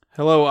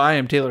Hello, I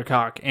am Taylor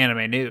Cock,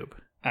 anime noob.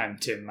 I'm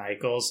Tim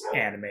Michaels,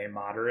 anime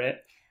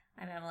moderate.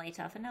 I'm Emily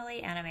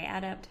Toffanelli, anime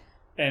adept.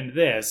 And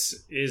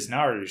this is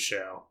Naruto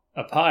Show,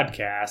 a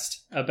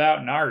podcast about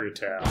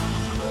Naruto.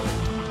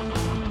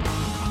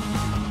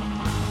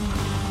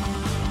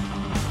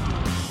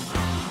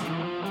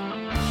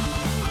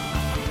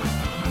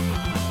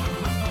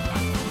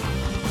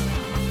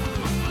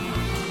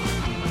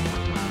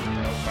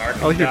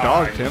 I like your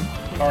dog, Tim.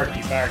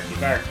 Barky, barky,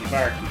 barky,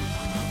 barky.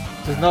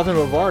 There's nothing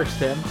but barks,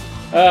 Tim.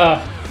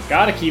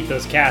 Gotta keep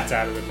those cats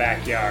out of the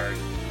backyard.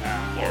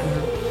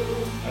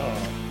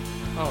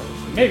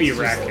 Maybe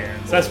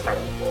raccoons. That's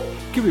probably.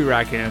 Could be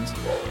raccoons.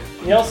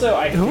 He also,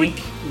 I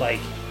think,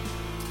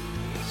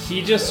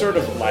 he just sort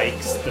of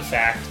likes the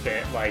fact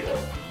that,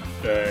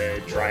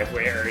 the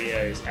driveway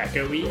area is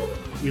echoey.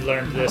 We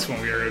learned this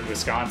when we were in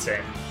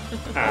Wisconsin.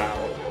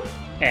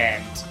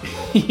 And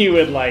he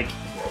would,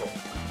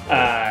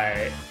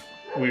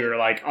 we were,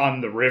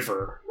 on the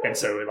river, and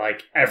so,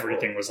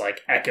 everything was,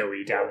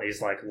 echoey down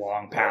these,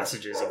 long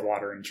passages of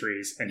water and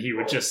trees, and he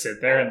would just sit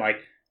there and,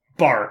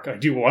 bark,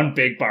 do one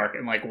big bark,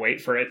 and,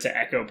 wait for it to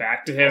echo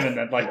back to him, and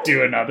then,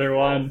 do another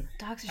one.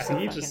 Dogs are so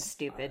fucking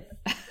stupid.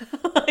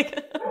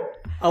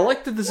 I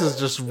like that this is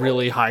just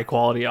really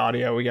high-quality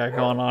audio we got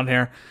going on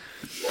here.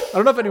 I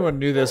don't know if anyone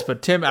knew this,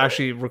 but Tim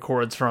actually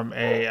records from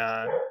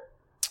a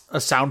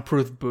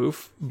soundproof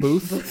booth.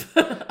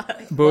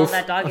 Well,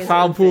 that dog is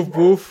soundproof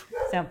booth.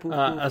 Soundproof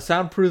A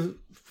soundproof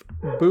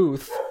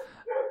booth.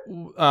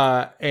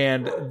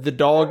 And the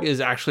dog is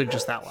actually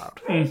just that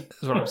loud. Is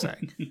what I'm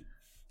saying.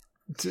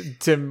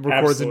 Tim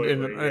records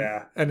in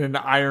an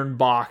iron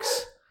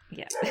box.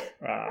 Yeah.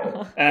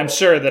 And I'm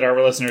sure that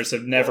our listeners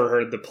have never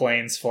heard the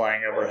planes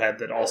flying overhead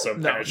that also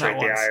penetrate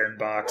the iron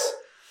box.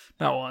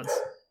 Not once.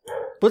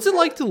 What's it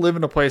like to live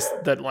in a place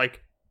that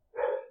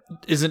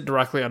isn't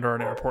directly under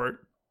an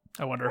airport?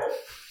 I wonder.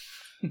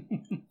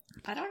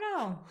 I don't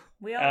know.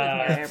 We all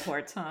live near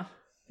airports, huh?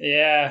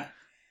 Yeah.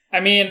 I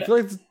mean,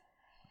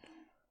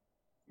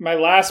 my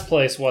last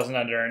place wasn't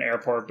under an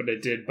airport, but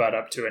it did butt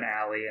up to an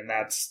alley, and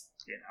that's,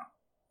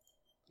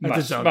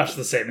 much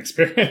the same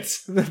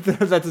experience.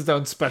 That's its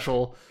own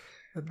special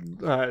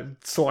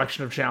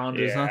selection of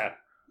challenges, huh?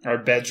 Our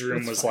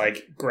bedroom was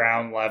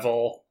ground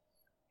level,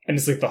 and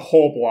it's the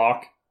whole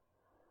block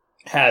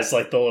has the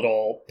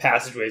little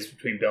passageways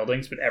between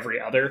buildings, but every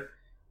other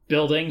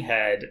building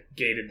had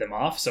gated them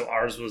off, so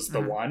ours was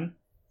the one,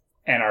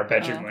 and our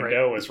bedroom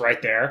window was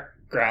right there,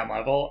 ground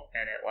level,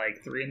 and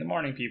at 3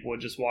 a.m, people would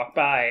just walk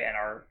by, and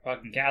our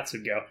fucking cats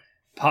would go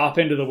pop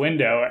into the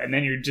window, and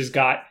then you just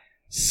got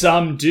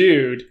some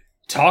dude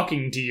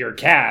talking to your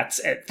cats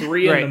at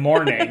 3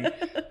 a.m,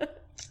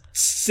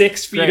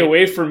 6 feet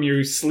away from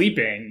you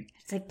sleeping.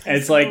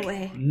 It's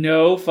away.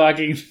 No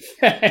fucking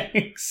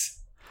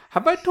thanks.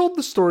 Have I told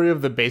the story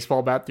of the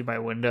baseball bat through my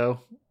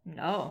window?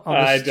 No.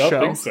 I don't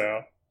think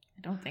so.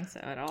 I don't think so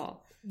at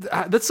all.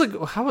 That's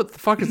how the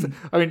fuck is that?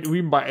 I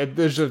mean,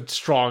 there's a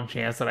strong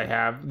chance that I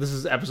have. This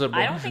is episode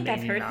 189. I don't think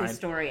I've heard this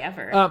story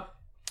ever.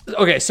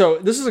 Okay, so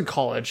this is in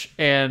college,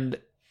 and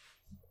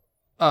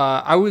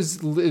I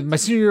was my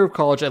senior year of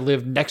college. I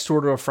lived next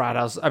door to a frat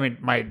house. I mean,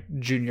 my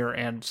junior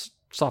and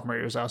sophomore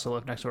years, I also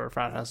lived next door to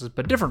frat houses,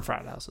 but different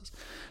frat houses,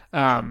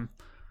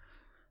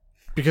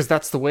 because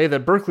that's the way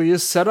that Berkeley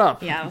is set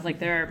up. Yeah, I was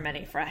there are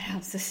many frat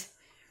houses.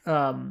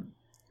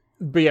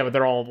 But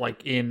they're all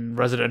in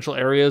residential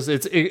areas.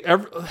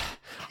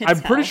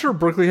 I'm pretty sure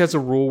Berkeley has a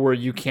rule where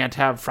you can't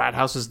have frat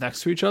houses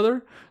next to each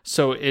other.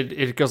 So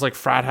it goes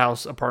frat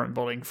house, apartment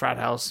building, frat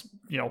house,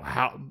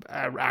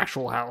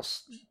 actual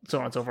house, so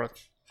on and so forth.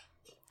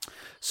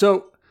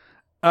 So,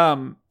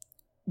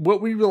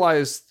 what we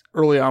realized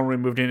early on when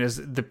we moved in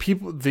is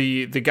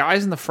the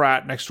guys in the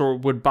frat next door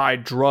would buy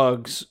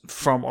drugs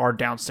from our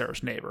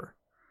downstairs neighbor,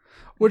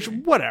 which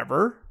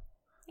whatever.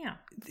 Yeah.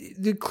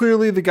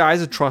 Clearly the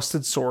guy's a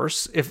trusted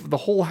source. If the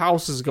whole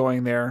house is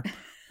going there,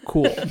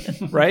 cool,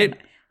 right?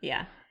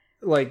 Yeah.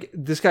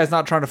 This guy's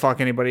not trying to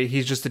fuck anybody.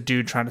 He's just a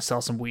dude trying to sell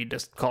some weed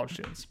to college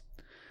students.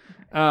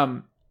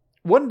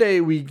 One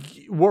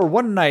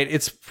night,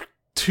 it's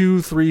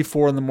 2, 3,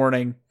 4 in the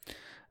morning.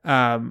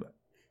 I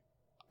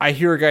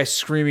hear a guy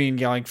screaming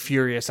and yelling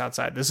furious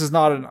outside. This is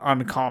not an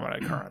uncommon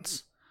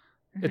occurrence.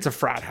 It's a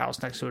frat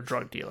house next to a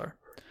drug dealer.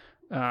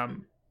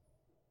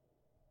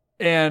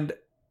 And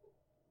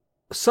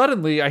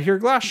suddenly I hear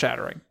glass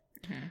shattering.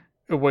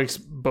 It wakes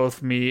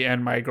both me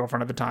and my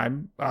girlfriend at the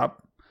time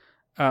up.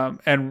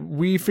 And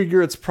we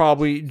figure it's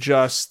probably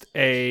just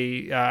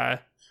a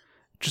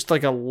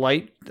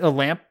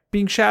lamp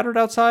being shattered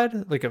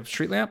outside, like a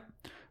street lamp,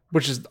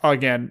 which is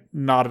again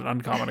not an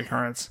uncommon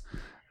occurrence.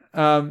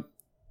 And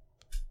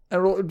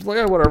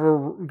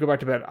whatever, go back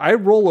to bed. I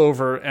roll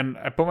over and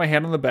I put my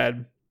hand on the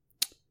bed,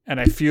 and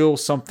I feel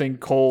something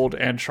cold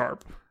and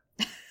sharp.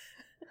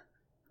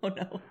 Oh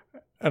no!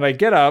 And I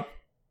get up,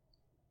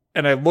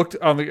 and I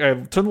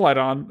turn the light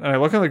on, and I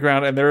look on the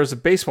ground, and there is a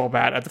baseball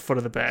bat at the foot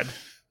of the bed,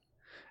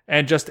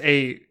 and just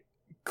a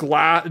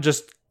glass,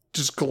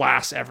 just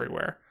glass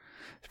everywhere.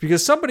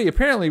 because somebody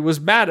apparently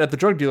was mad at the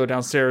drug dealer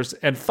downstairs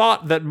and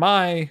thought that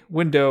my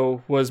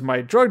window was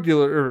my drug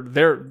dealer, or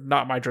they're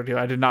not my drug dealer.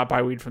 I did not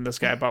buy weed from this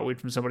guy. I bought weed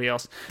from somebody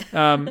else.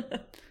 Had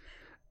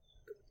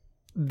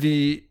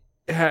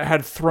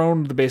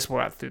thrown the baseball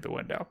bat through the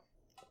window.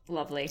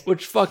 Lovely.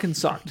 Which fucking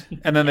sucked.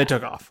 And then they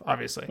took off,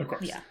 obviously. Of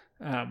course. Yeah.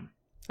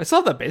 I still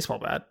have that baseball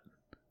bat.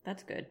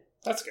 That's good.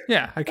 That's good.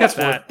 Yeah, I kept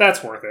that.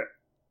 That's worth it.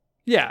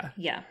 Yeah.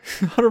 Yeah.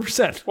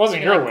 100%.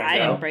 Wasn't You're your like, window. I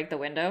didn't break the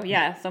window.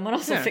 Yeah, someone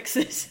else will fix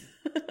this.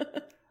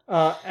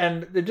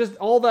 And it just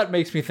all that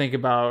makes me think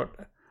about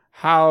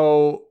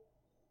how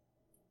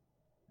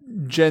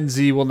Gen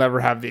Z will never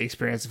have the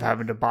experience of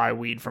having to buy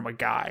weed from a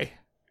guy.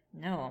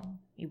 No,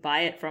 you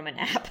buy it from an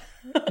app.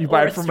 You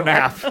buy Or it a from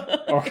an store. app.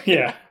 Oh,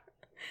 yeah.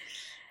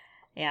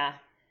 Yeah.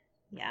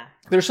 Yeah.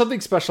 There's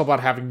something special about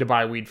having to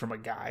buy weed from a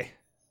guy.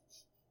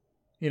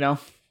 You know?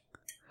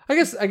 I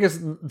guess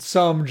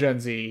some Gen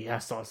Z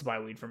still has to buy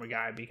weed from a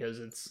guy because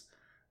it's,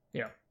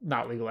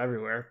 not legal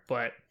everywhere.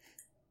 But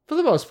for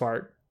the most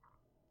part,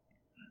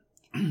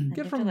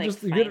 get it from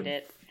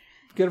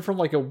get it from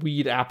like a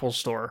weed Apple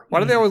store.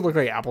 Why do they always look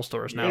like Apple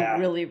stores now? Yeah.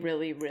 They really,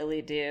 really,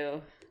 really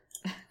do.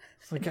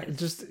 Like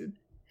just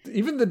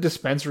even the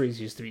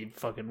dispensaries used to be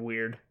fucking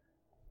weird.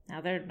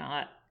 Now they're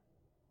not.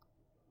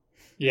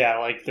 Yeah,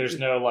 like there's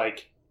no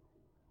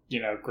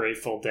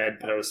Grateful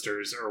Dead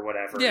posters or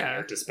whatever in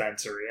their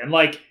dispensary. And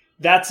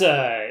that's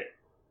a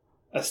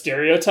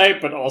stereotype,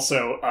 but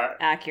also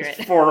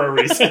Accurate. for a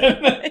reason.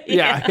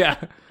 Yeah.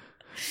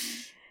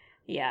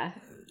 Yeah.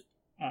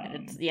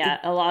 It's,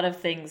 a lot of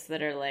things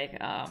that are like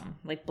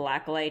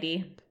black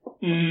lighty.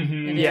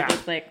 Mm-hmm. And Yeah. it's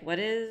just like, what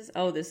is?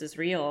 Oh, this is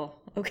real.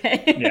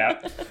 Okay. Yeah.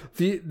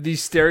 The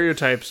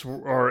stereotypes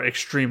are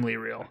extremely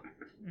real.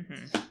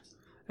 Mm-hmm.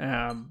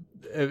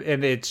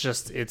 And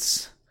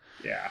it's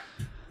Yeah.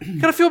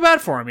 gotta feel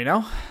bad for him,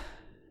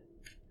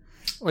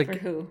 Like For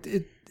who?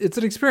 It's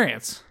an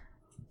experience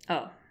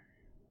Oh.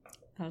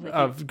 I was like,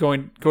 of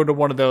going to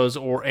one of those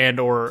or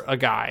a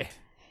guy,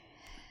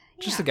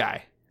 just a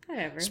guy.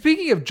 whatever.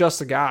 Speaking of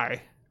just a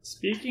guy,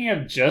 Speaking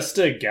of just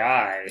a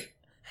guy,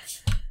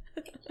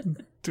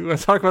 do you want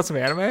to talk about some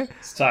anime?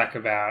 let's talk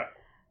about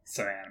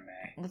some anime.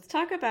 Let's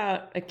talk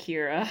about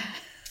Akira.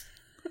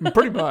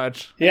 Pretty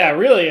much. Yeah,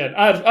 really an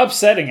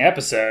upsetting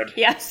episode.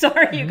 Yeah,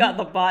 sorry you got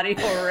the body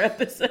horror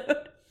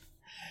episode.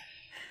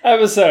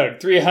 Episode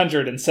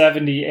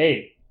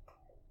 378.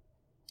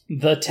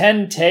 The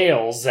 10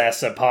 Tails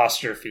S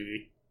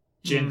apostrophe.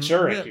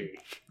 Jinchuriki.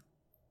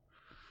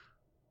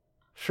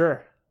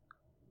 Sure.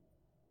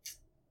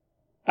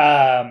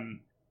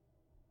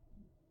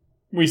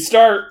 We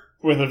start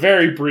with a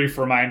very brief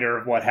reminder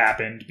of what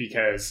happened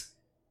because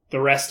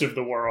the rest of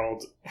the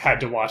world had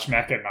to watch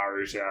Mecha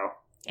Naruto.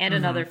 And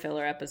another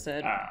filler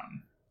episode.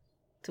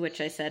 To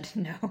which I said,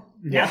 no,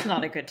 that's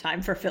not a good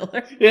time for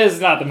filler. It is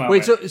not the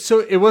moment. Wait, so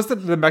it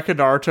wasn't the Mecha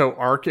Naruto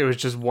arc, it was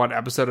just one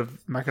episode of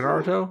Mecha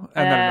Naruto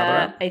and then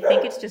another I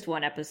think it's just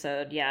one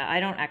episode. Yeah, I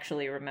don't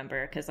actually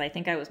remember because I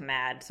think I was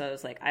mad, so I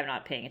was like, I'm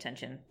not paying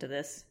attention to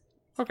this.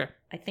 Okay.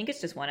 I think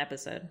it's just one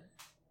episode.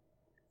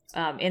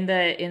 In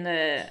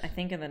the I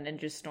think in the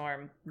Ninja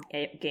Storm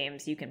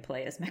games you can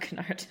play as Mecha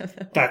Naruto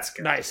though. That's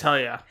good. Nice, hell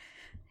yeah.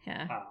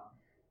 Yeah.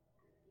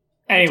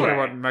 Anyway. Anyway,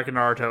 Talk about Mecha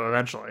Naruto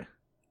eventually.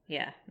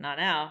 Yeah, not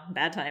now.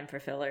 Bad time for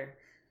filler.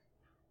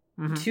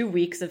 Mm-hmm. 2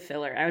 weeks of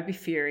filler. I would be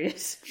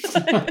furious.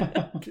 Can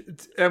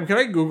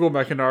I Google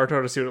Mecha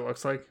Naruto to see what it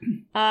looks like?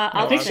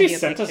 I'll think send she you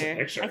sent us a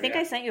picture, I think yeah.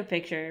 I sent you a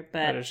picture, Oh,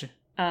 but did she?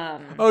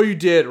 oh You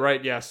did,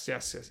 right? Yes.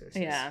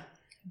 yeah.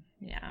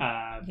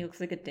 He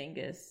looks like a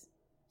dingus.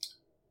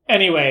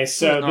 Anyway,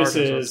 so this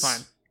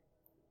is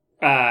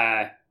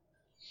then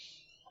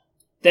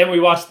we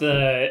watch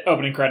the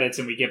opening credits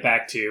and we get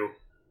back to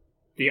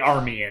the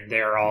army and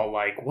they're all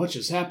like, what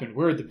just happened?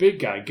 Where'd the big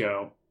guy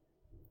go?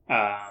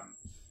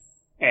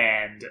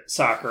 And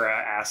Sakura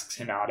asks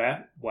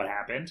Hinata what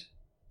happened,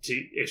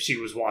 if she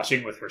was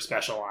watching with her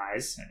special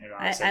eyes. And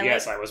Hinata said,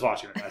 yes, I was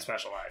watching with my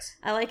special eyes.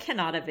 I like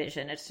Hinata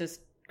vision. It's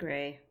just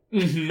gray.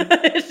 Mm-hmm.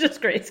 It's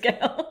just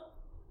grayscale.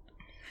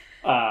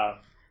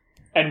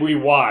 And we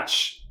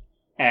watch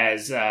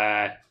as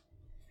Obito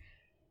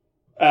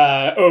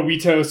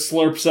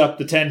slurps up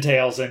the 10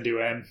 tails into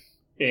him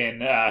in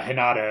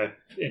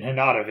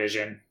Hinata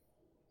vision.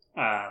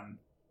 And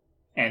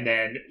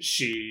then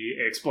she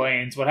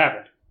explains what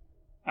happened.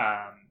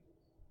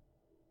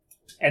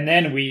 And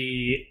then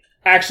we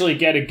actually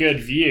get a good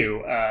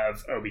view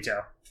of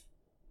Obito.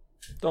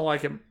 Don't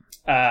like him.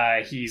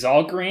 He's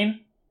all green,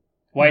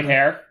 white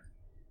hair.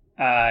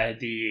 I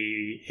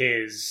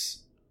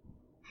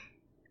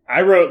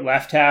wrote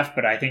left half,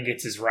 but I think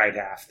it's his right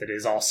half that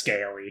is all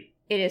scaly.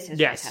 It is his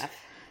Yes. right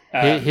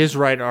half. His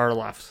right, our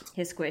left.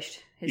 His squished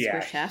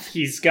half.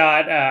 He's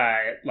got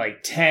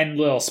 10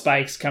 little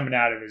spikes coming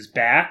out of his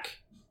back.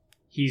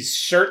 He's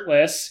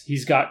shirtless.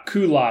 He's got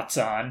culottes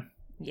on.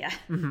 Yeah.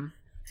 Mm-hmm.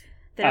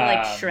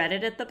 They're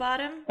shredded at the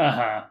bottom.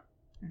 Uh-huh.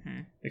 Mm-hmm.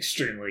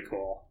 Extremely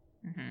cool.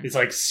 Mm-hmm.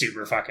 It's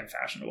super fucking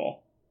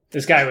fashionable.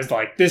 This guy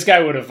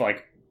would have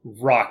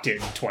rocked it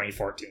in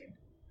 2014.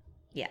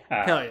 Yeah.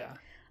 Hell yeah.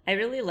 I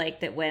really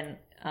liked that when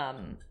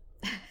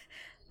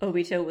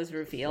Obito was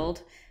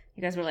revealed,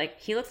 you guys were like,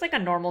 he looks like a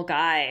normal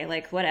guy,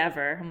 like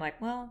whatever. I'm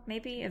like, well,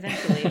 maybe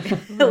eventually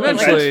he'll look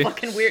like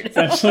fucking weird.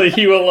 Eventually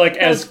he will look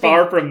as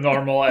far from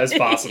normal as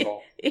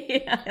possible.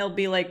 Yeah, he'll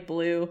be like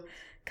blue,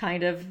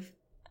 kind of.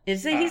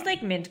 He's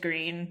like mint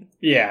green.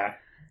 Yeah.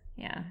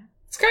 Yeah.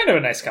 It's kind of a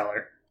nice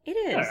color. It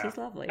is. He's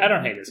lovely. I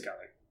don't hate his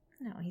color.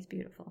 No, he's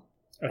beautiful.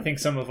 I think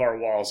some of our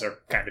walls are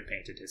kind of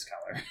painted his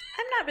color.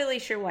 I'm not really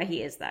sure why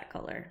he is that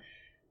color.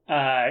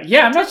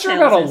 Yeah, I'm not sure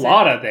about a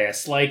lot of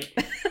this. Like,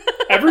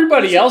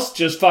 everybody else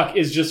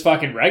is just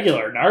fucking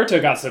regular.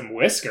 Naruto got some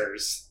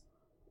whiskers.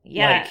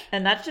 Yeah,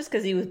 and that's just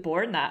because he was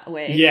born that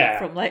way.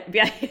 Yeah.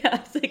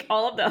 It's like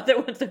all of the other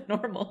ones are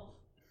normal.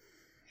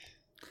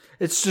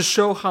 It's to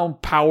show how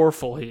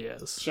powerful he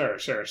is. Sure.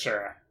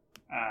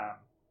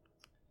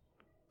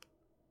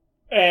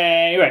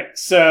 Anyway,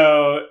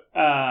 so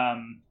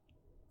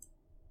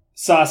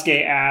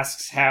Sasuke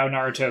asks how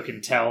Naruto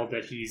can tell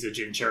that he's a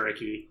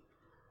Jinchuriki.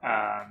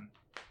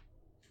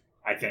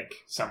 I think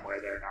somewhere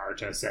there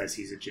Naruto says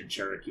he's a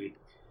Jinchuriki.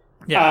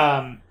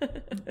 Yeah.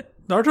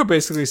 Naruto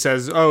basically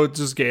says, "Oh, it's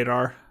just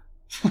Gator."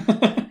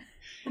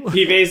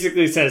 He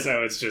basically says,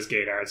 "Oh, it's just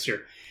Gator." It's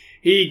true.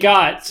 He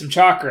got some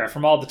chakra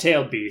from all the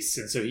tailed beasts,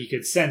 and so he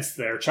could sense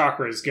their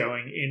chakras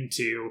going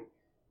into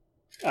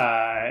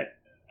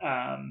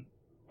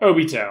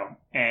Obito,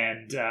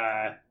 and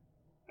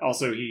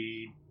also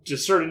he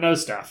just sort of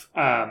knows stuff.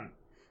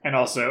 And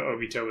also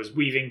Obito was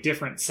weaving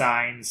different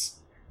signs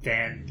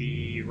than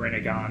the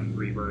Rinnegan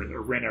rebirth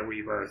or Rinna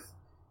rebirth.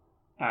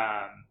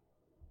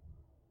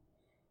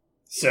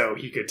 So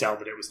he could tell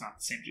that it was not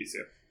the same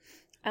Jutsu.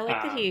 I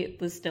like that he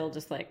was still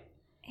just like,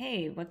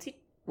 "Hey, what's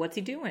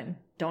he doing?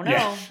 Don't know.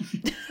 Yeah.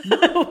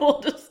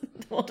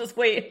 we'll just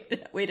wait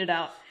it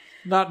out."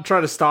 Not try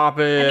to stop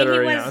it. I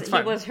mean,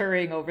 he was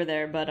hurrying over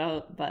there,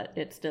 but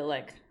it's still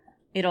like,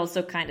 it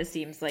also kind of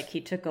seems like he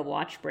took a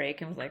watch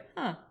break and was like,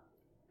 "Huh."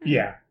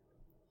 Yeah.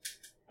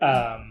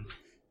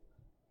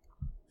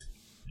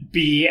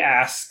 B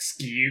asks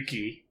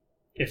Gyuki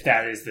if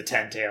that is the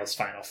Ten Tails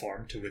final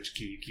form, to which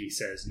Gyuki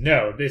says,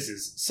 "No, this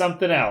is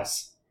something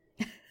else."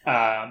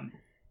 And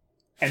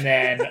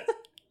then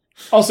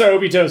also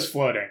Obito's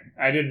floating.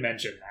 I didn't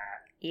mention that.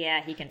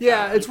 Yeah, he can.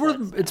 Yeah, it's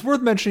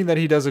worth mentioning that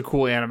he does a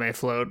cool anime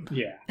float.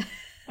 Yeah.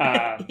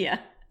 Yeah.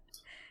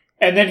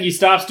 And then he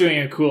stops doing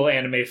a cool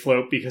anime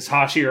float because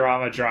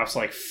Hashirama drops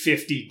like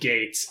 50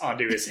 gates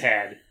onto his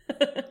head.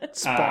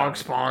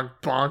 Bonk, bonk,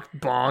 bonk,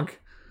 bonk.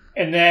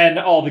 And then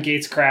all the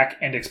gates crack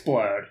and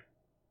explode.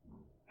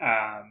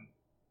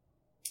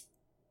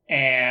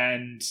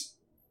 And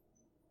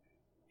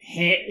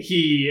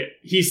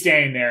he's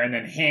standing there, and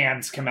then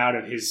hands come out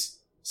of his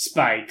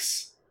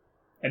spikes,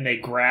 and they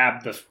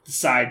grab the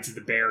sides of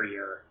the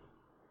barrier.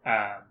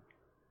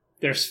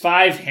 There's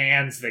 5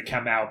 hands that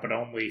come out, but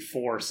only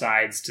 4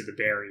 sides to the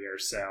barrier,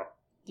 so...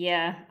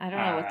 Yeah, I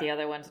don't know what the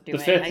other one's doing.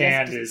 The 5th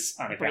hand is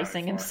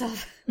bracing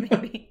himself,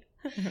 maybe.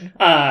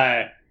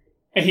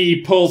 And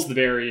he pulls the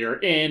barrier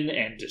in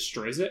and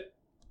destroys it.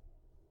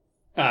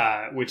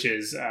 Which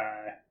is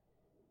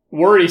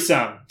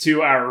worrisome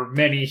to our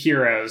many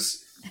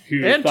heroes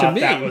who thought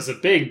that was a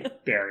big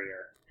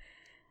barrier.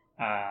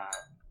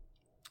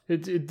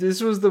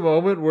 This was the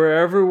moment where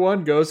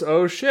everyone goes,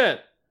 "Oh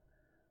shit.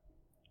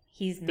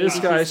 This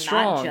guy's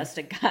strong. Not just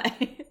a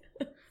guy."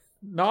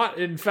 Not,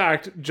 in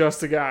fact,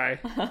 just a guy.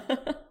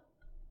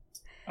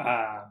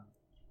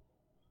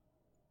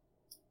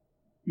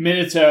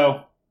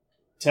 Minato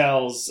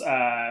tells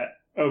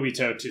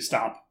Obito to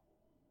stop,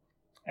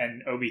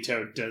 and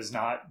Obito does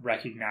not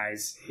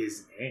recognize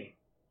his name.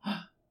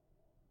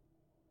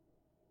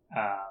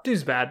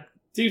 Seems bad.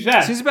 Seems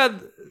bad.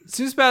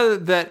 Seems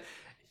bad that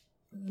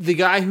the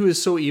guy who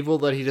is so evil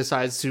that he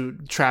decides to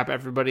trap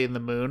everybody in the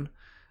moon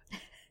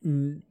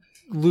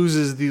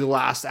loses the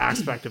last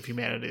aspect of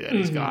humanity that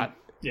he's got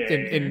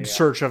in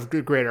search of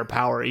greater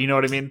power. You know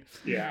what I mean?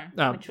 Yeah.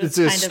 It's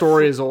a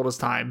story as old as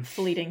time.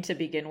 Fleeting to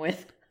begin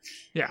with.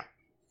 Yeah.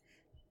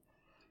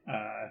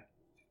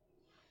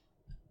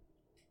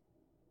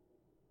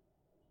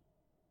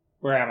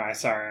 Where am I?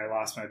 Sorry, I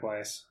lost my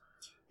place.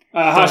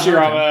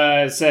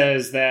 Hashirama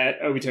says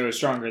that Obito is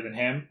stronger than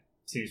him.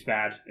 Seems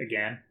bad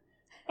again.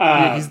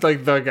 He's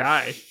like the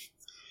guy.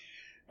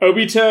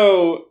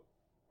 Obito...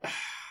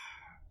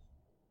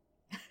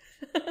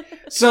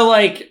 So,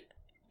 like,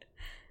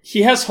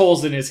 he has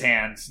holes in his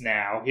hands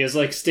now. He has,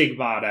 like,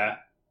 stigmata.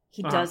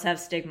 He does have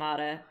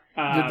stigmata.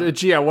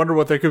 Gee, I wonder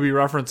what they could be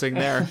referencing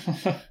there.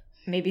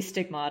 Maybe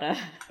stigmata.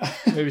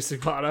 Maybe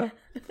stigmata.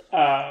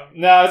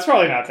 No, it's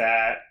probably not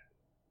that.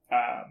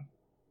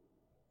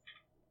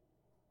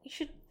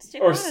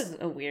 Stigmata is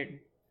a weird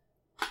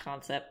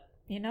concept,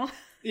 you know?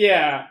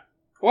 Yeah.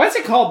 Why is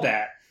it called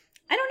that?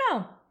 I don't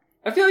know.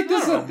 I feel like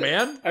this is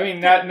man. I mean,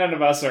 none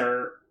of us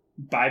are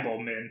Bible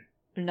men.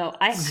 No,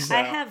 I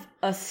have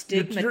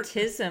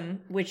astigmatism,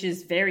 which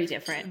is very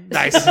different.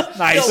 Nice.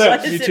 So,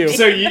 me too.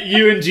 So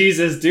you and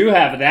Jesus do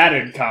have that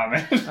in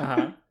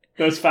common.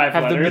 Those 5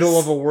 have letters. the middle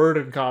of a word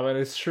in common.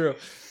 It's true.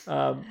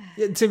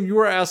 Tim, you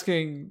were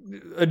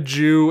asking a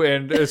Jew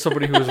and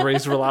somebody who was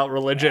raised without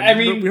religion. I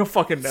mean, we don't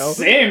fucking know.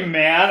 Same,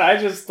 man. I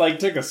just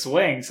took a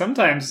swing.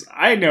 Sometimes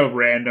I know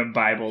random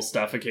Bible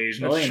stuff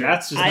occasionally, and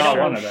that's just not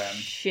one of them.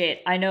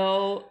 Shit, I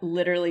know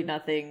literally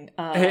nothing.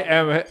 Hey,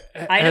 Em,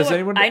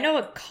 I know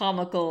a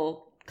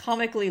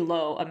comically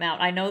low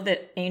amount. I know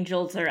that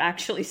angels are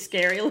actually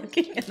scary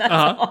looking, and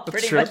that's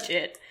pretty much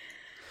it.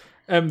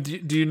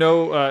 Do you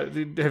know?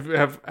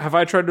 Have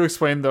I tried to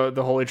explain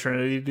the Holy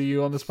Trinity to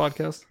you on this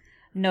podcast?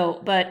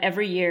 No, but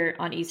every year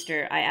on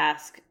Easter, I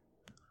ask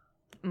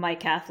my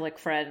Catholic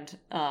friend,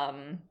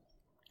 I'm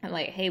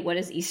like, "Hey, what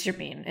does Easter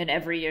mean?" And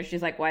every year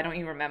she's like, "Why don't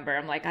you remember?"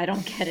 I'm like, "I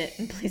don't get it,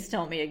 and please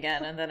tell me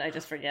again." And then I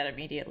just forget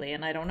immediately,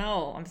 and I don't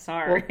know. I'm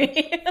sorry.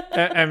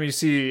 And you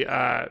see,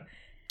 God.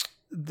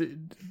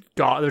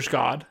 There's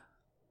God.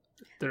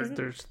 There's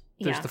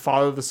the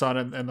Father, the Son,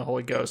 and the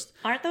Holy Ghost.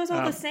 Aren't those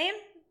all the same?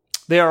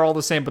 They are all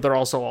the same, but they're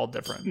also all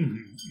different.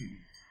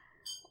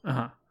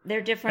 Mm-hmm.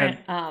 They're different.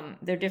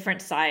 They're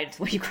different sides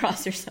when you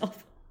cross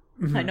yourself.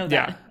 I know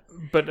that. Yeah,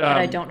 but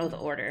I don't know the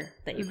order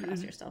that you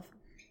cross yourself.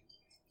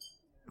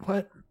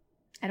 What?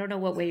 I don't know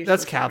what way you're.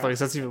 That's Catholics.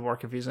 That's even more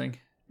confusing.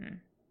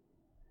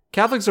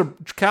 Catholics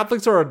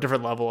are a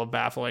different level of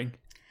baffling.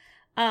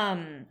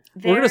 We're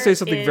gonna say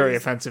something very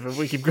offensive if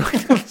we keep going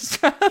down this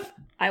path.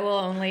 I will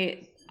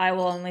only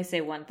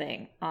say one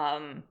thing.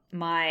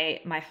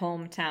 My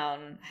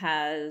hometown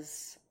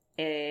has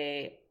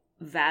a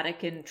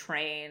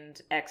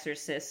Vatican-trained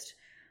exorcist.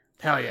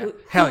 Hell yeah.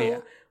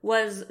 Who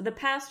was the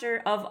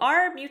pastor of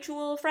our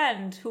mutual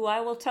friend, who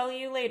I will tell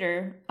you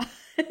later.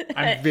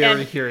 I'm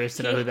very curious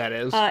to know who that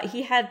is.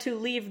 He had to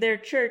leave their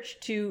church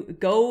to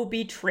go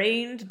be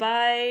trained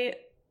by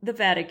the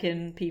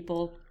Vatican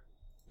people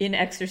in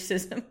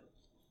exorcism.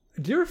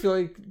 Do you ever feel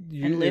like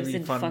and lives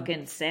in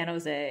fucking San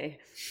Jose?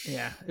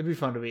 Yeah, it'd be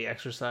fun to be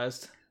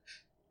exorcised.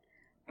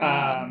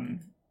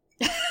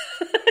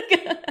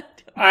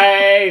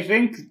 I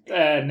think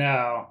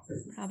no,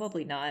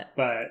 probably not.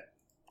 But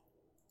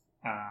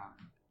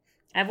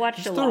I've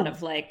watched a lot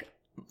of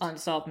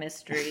unsolved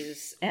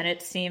mysteries, and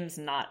it seems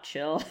not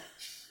chill.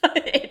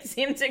 It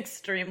seems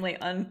extremely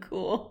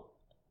uncool.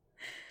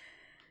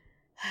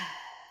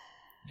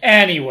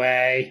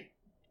 Anyway.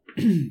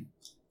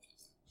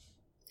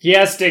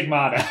 Yes,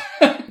 Stigmata.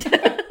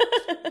 I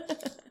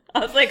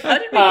was like, how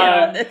did we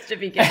get on this to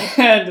begin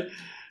with?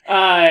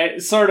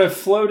 And sort of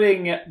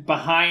floating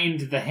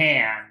behind the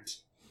hand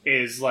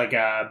is like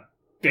a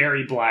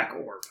very black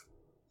orb.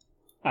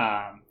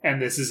 And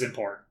this is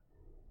important.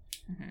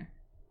 Mm-hmm.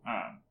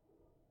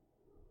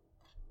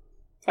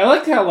 I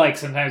like how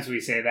sometimes we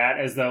say that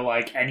as though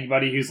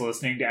anybody who's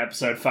listening to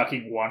episode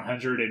fucking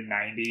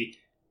 190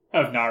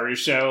 of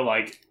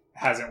Naruto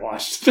hasn't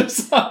watched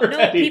this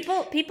already.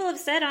 No, people have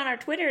said on our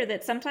Twitter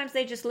that sometimes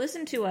they just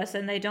listen to us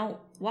and they don't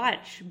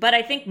watch. But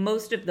I think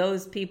most of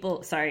those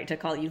people, sorry to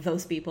call you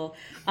those people,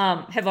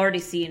 have already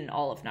seen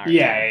all of Naruto.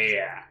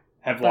 Yeah.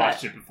 Have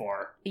watched it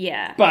before.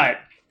 Yeah. But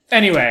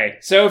anyway,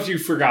 so if you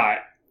forgot,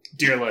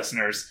 dear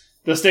listeners,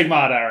 the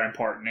stigmata are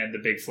important in the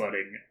big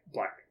floating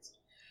black things.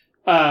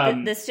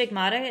 The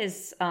stigmata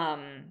is,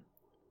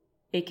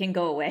 it can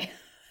go away.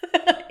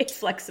 It's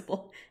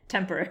flexible,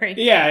 temporary.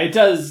 Yeah, it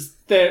does.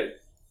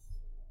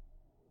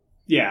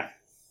 Yeah.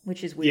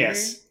 Which is weird.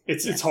 Yes.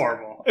 It's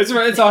horrible.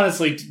 It's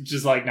honestly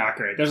just not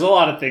great. There's a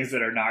lot of things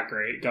that are not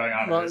great going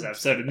on in this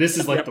episode, and this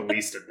is the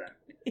least of them.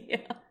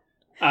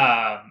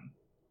 Yeah.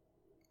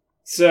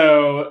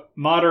 So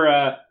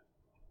Madara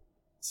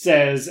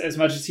says as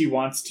much as he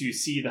wants to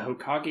see the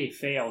Hokage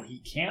fail, he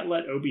can't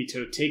let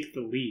Obito take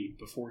the lead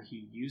before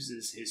he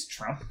uses his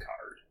trump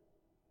card.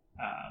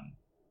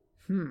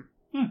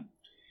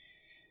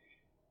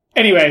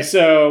 Anyway,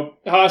 so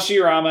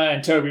Hashirama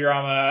and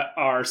Tobirama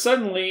are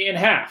suddenly in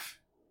half.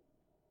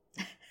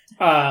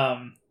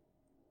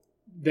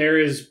 There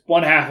is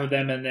one half of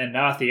them and then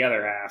not the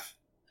other half.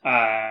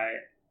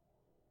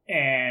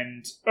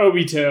 And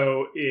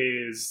Obito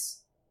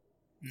is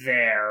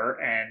there,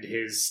 and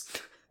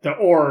the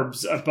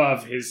orbs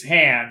above his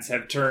hands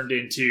have turned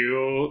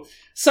into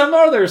some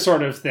other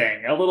sort of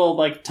thing. A little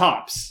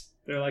tops.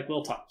 They're like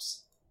little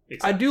tops.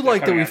 I do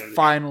like that we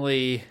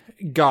finally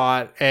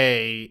got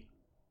a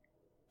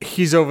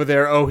he's over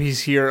there, oh,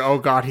 he's here, oh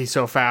god, he's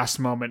so fast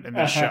moment in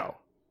this show.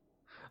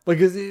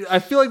 I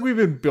feel like we've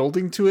been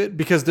building to it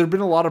because there have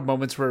been a lot of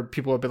moments where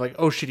people have been like,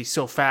 oh shit, he's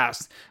so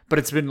fast. But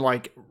it's been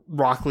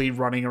Rock Lee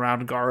running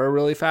around Gaara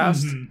really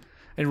fast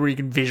and where you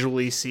can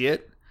visually see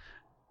it.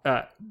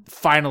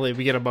 Finally,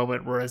 we get a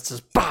moment where it's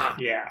just bah!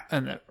 Yeah.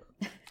 And then,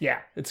 yeah,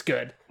 it's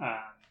good.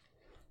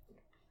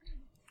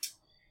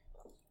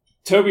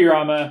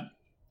 Tobirama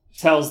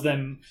tells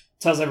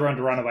everyone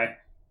to run away.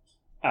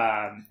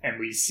 And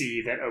we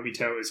see that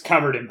Obito is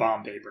covered in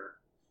bomb paper.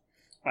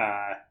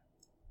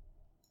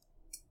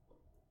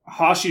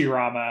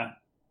 Hashirama,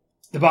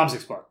 the bombs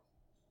explode.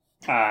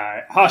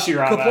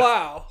 Hashirama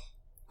Kaplow!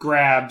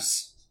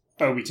 Grabs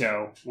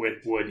Obito with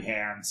wood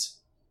hands.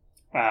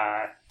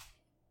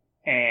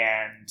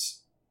 And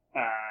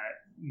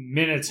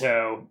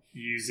Minato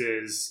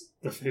uses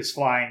his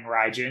flying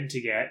Raijin to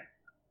get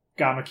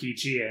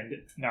Gamakichi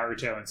and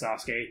Naruto and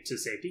Sasuke to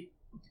safety.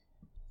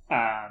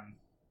 And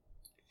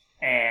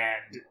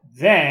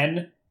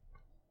then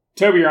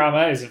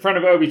Tobirama is in front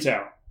of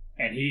Obito,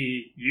 and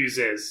he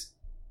uses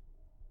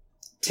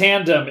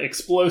tandem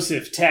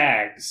explosive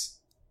tags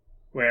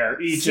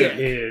where each of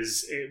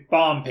his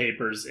bomb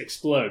papers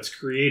explodes,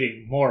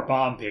 creating more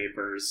bomb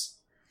papers,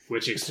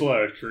 which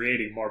explode,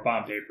 creating more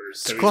bomb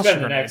papers. So we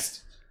spend the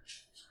next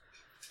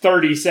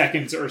 30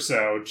 seconds or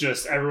so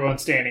just everyone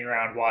standing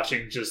around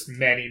watching just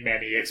many,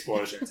 many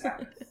explosions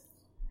happen.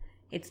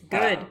 It's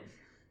good.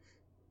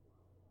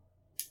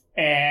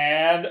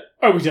 And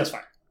Obito's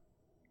fine.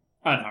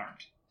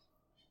 Unharmed.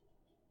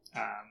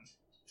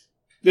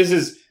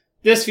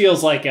 This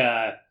feels like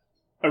a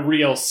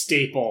real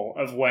staple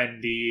of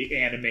when the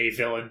anime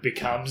villain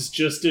becomes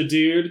just a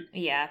dude.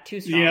 Yeah,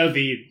 too strong. You know,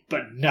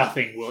 but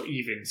nothing will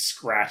even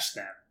scratch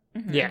them.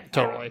 Mm-hmm. Yeah,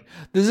 totally.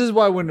 This is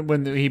why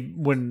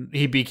when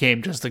he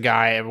became just a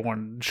guy,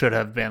 everyone should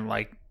have been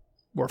like,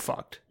 "We're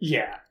fucked."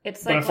 Yeah,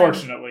 it's but like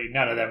unfortunately,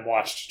 none of them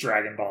watched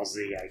Dragon Ball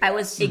Z. I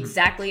was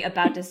exactly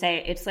about to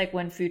say it's like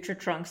when Future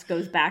Trunks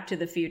goes back to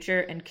the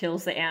future and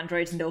kills the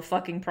androids, no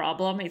fucking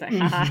problem. He's like,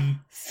 "Haha,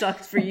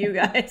 sucks for you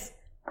guys."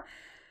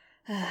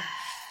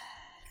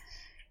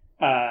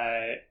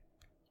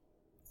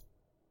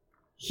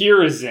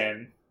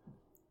 Hiruzen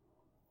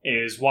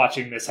is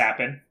watching this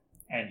happen,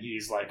 and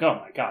he's like, "Oh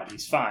my god,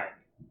 he's fine."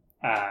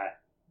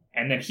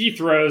 And then he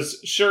throws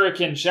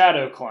Shuriken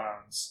Shadow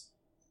clones,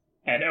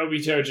 and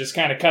Obito just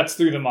kind of cuts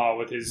through them all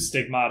with his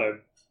stigmata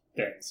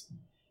things.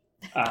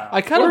 I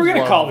kind what of are we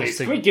gonna love call the these?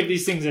 Can we give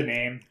these things a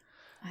name?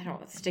 I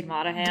don't know,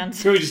 stigmata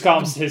hands. Can we just call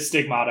him his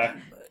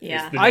stigmata?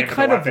 Yeah, I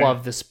kind of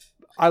love this.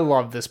 I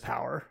love this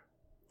power.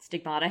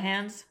 Stigmata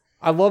hands.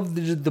 I love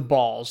the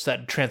balls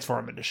that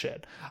transform into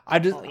shit. I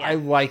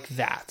like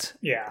that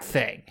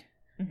thing.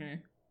 Mm-hmm.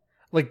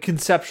 Like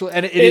conceptually,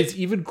 and it is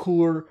even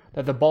cooler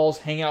that the balls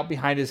hang out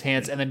behind his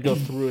hands and then go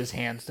through his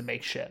hands to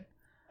make shit.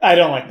 I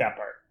don't like that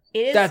part.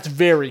 That's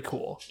very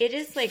cool. It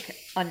is like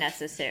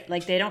unnecessary.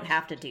 Like they don't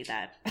have to do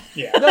that.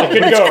 Yeah,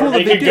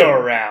 they could go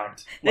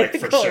around, like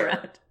for sure.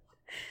 Around.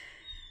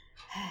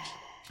 I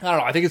don't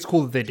know. I think it's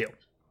cool that they do.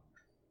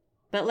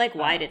 But like,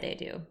 why did they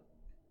do?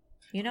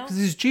 You know, because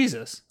he's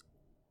Jesus.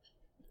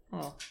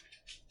 Oh,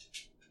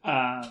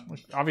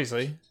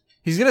 obviously,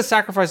 he's gonna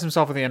sacrifice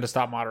himself at the end to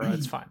stop Madara.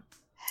 It's fine.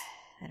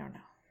 I don't know.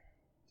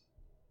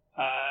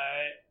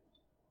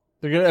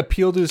 They're gonna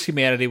appeal to his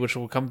humanity, which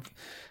will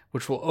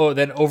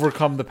then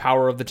overcome the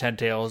power of the Ten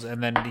Tails,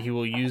 and then he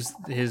will use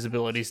his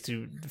abilities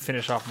to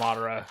finish off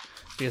Madara,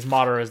 because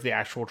Madara is the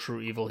actual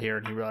true evil here,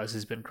 and he realizes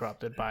he's been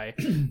corrupted by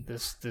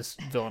this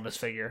villainous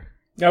figure.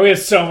 Now we have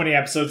so many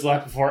episodes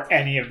left before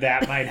any of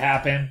that might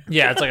happen.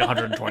 Yeah, it's like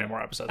 120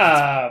 more episodes.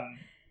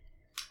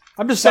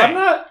 I'm just so saying.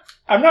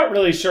 I'm not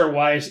really sure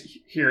why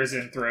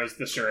Hiruzen throws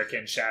the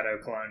Shuriken Shadow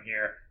clone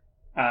here.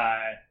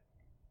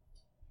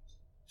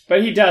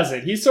 But he does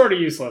it. He's sort of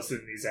useless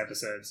in these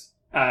episodes.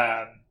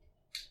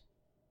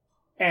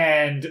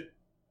 And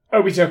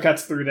Obito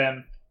cuts through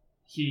them.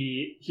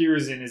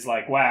 Hiruzen is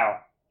like,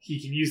 wow,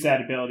 he can use that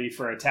ability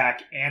for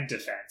attack and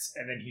defense.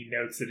 And then he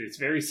notes that it's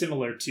very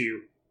similar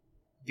to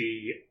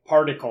the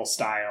particle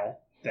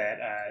style that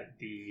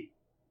the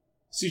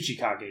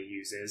Tsuchikage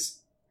uses.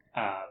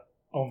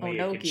 Only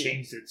Onogi. it can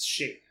change its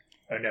shape.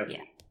 Onogi.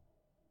 Yeah.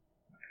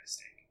 My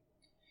mistake.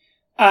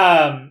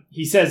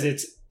 He says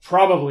it's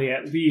probably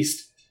at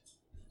least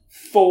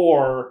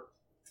 4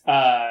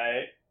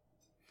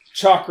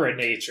 chakra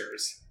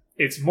natures.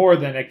 It's more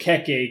than a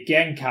Kekkei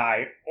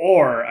Genkai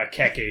or a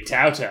Kekkei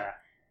Tauta.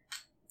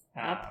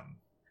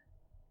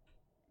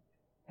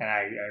 And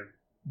I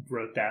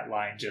wrote that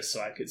line just so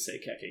I could say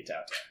Kekkei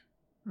Tauta.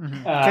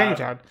 Mm-hmm.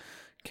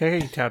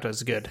 Kekkei Tauta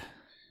is good.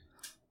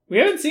 We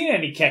haven't seen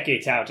any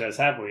Kekkei Tautas,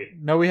 have we?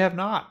 No, we have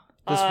not.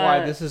 That's why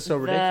this is so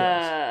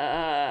ridiculous.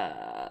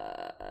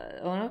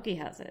 Onoki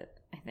has it,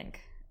 I think,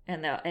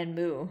 and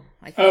Mu.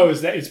 I think. Oh,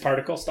 is that it's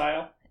particle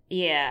style?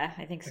 Yeah,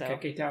 I think so.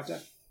 Kekkei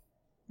Tauta.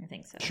 I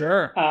think so.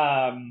 Sure.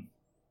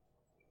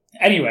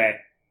 Anyway,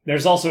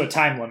 there's also a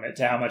time limit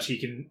to how much he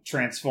can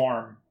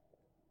transform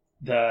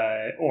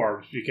the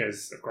orbs,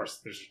 because of course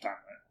there's a time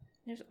limit.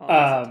 There's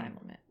always a time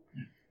limit.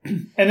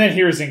 And then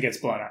Hiruzen gets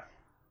blown up.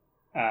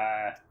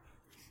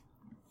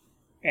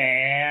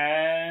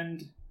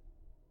 And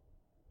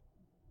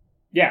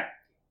yeah,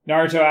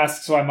 Naruto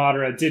asks why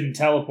Madara didn't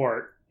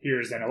teleport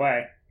Hiruzen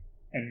away,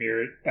 and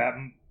did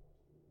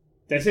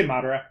I say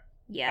Madara?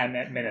 Yeah, I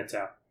meant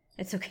Minato.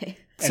 It's okay.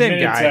 And Same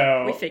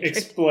Minato guy.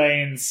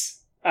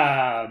 explains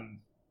that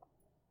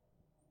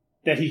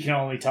he can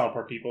only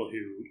teleport people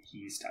who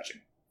he's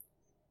touching.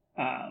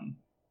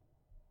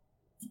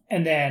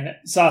 And then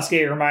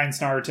Sasuke reminds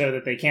Naruto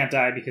that they can't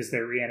die because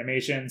they're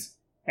reanimations.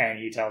 And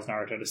he tells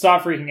Naruto to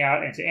stop freaking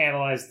out and to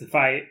analyze the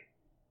fight.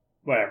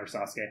 Whatever,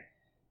 Sasuke.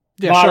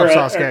 Yeah, Madara, shut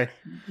up, Sasuke.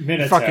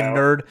 Minato. Fucking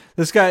nerd.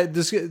 This guy,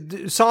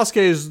 Sasuke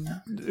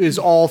is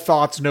all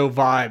thoughts, no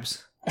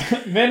vibes.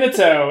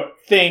 Minato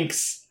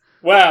thinks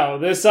wow,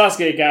 this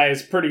Sasuke guy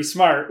is pretty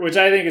smart, which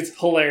I think is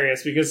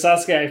hilarious because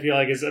Sasuke, I feel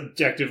like, is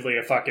objectively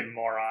a fucking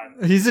moron.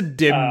 He's a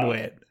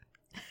dimwit.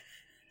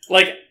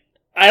 Like,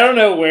 I don't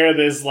know where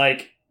this,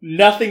 like,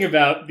 nothing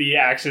about the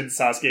actions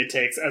Sasuke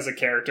takes as a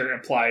character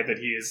imply that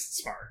he is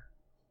smart.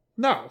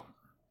 No.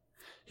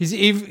 He's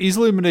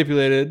easily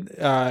manipulated.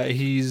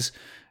 He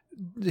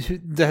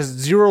has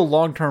zero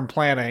long-term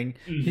planning.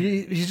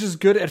 Mm-hmm. He's just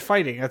good at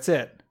fighting. That's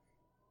it.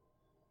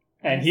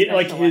 And he,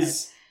 like,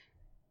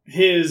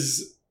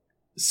 his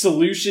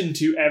solution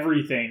to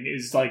everything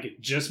is,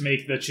 like, just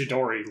make the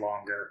Chidori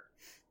longer.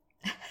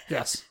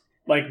 Yes.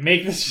 Like,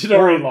 make the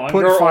Chidori longer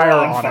put fire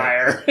or on on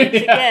fire.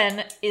 Which,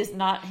 again, is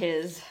not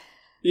his.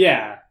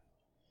 Yeah.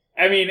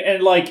 I mean,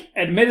 and, like,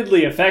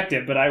 admittedly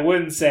effective, but I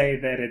wouldn't say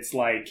that it's,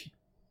 like,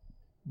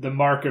 the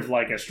mark of,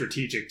 like, a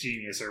strategic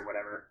genius or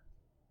whatever.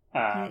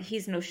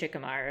 He's no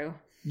Shikamaru.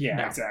 Yeah,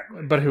 no,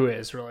 exactly. But who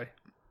is, really?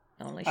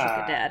 Only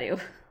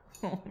Shikadaru.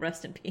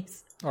 Rest in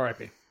peace.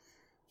 R.I.P.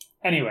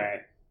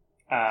 Anyway,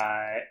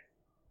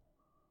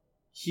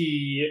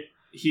 he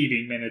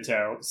being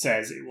Minato,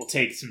 says it will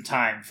take some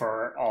time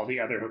for all the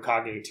other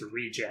Hokage to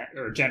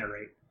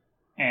regenerate,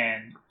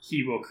 and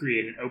he will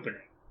create an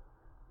opening.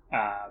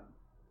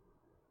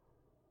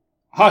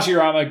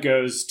 Hashirama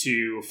goes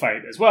to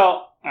fight as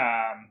well,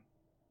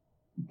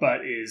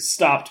 but is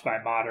stopped by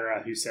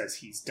Madara, who says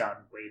he's done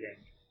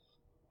waiting.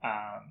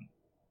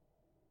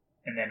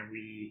 And then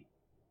we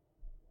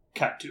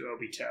cut to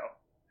Obito,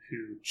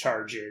 who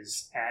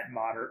charges at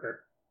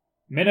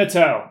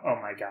Minato. Oh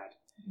my god.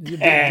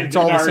 And it's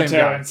all Naruto the same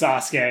guy. and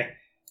Sasuke.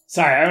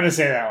 Sorry, I'm going to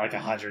say that like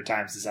 100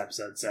 times this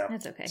episode, so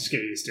that's okay. Just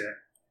get used to it.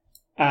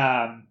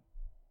 And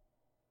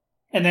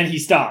then he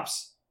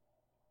stops.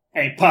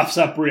 And he puffs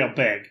up real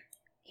big.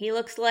 He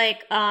looks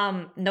like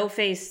No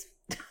Face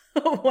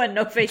when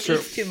No Face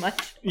eats too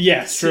much.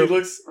 Yes, he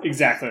looks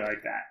exactly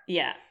like that.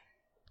 Yeah.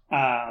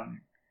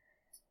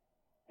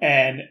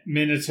 And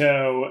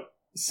Minato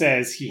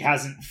says he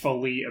hasn't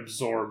fully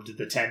absorbed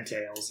the 10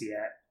 tails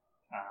yet.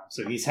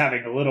 So he's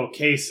having a little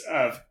case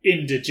of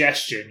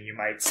indigestion, you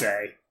might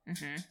say.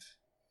 Mm-hmm.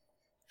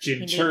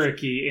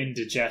 Jinchuriki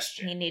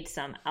indigestion. He needs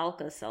some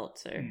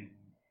Alka-Seltzer.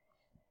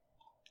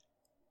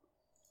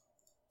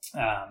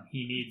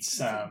 He needs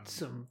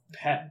some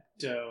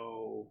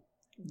Pepto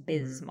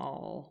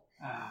Bismol.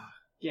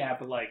 Yeah,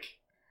 but like,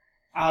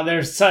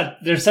 there's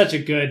such a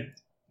good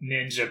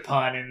ninja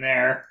pun in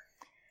there.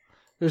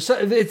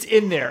 It's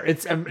in there.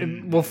 It's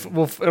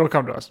it'll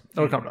come to us.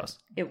 It'll come to us.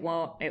 It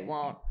won't.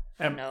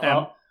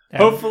 No.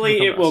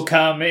 Hopefully, it will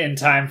come in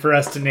time for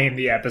us to name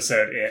the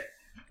episode it.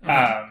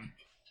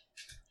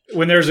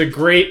 When there's a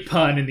great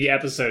pun in the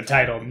episode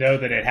title, know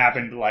that it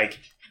happened like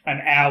an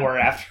hour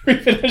after we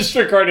finished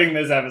recording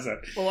this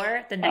episode.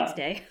 Or the next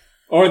day.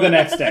 Or the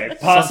next day.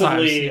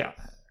 Possibly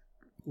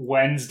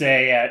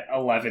Wednesday at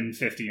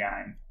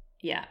 11:59.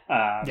 Yeah.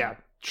 Yeah,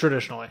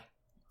 traditionally.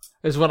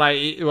 Is when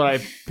I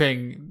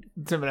ping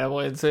Tim and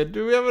Emily and say,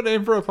 do we have a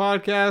name for a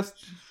podcast?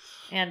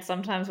 And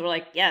sometimes we're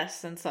like,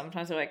 yes. And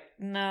sometimes we're like,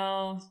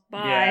 no.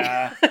 Bye.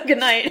 Yeah. Good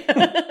night.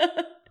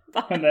 Bye.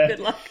 Good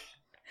luck.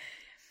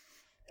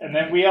 And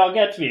then we all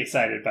get to be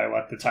excited by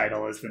what the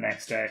title is the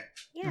next day.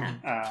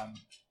 Yeah.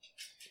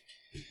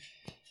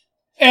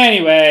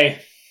 Anyway.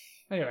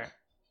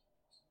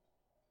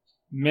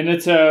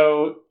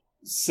 Minato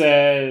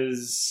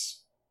says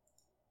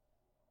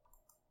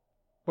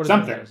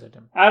something.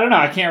 I don't know.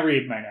 I can't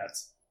read my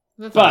notes.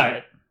 That's but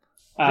right.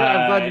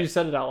 I'm glad you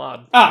said it out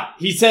loud.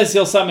 He says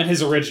he'll summon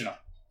his original.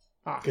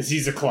 Because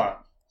he's a clone.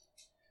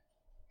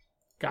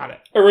 Got it.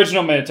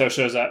 Original Minato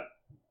shows up.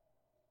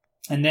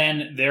 And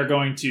then they're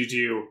going to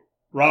do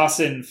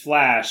Rasen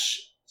Flash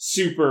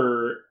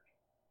Super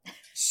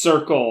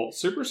Circle.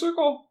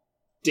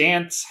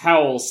 Dance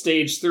Howl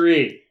Stage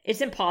 3.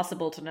 It's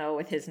impossible to know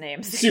with his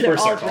names. Super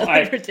Circle.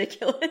 Really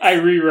ridiculous. I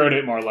rewrote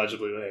it more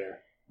legibly later.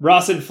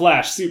 Rasen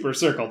Flash Super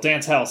Circle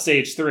Dance Howl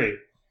Stage 3.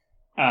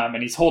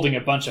 And he's holding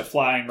a bunch of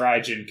flying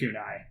Raijin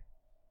kunai.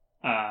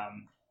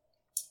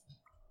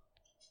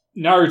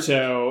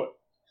 Naruto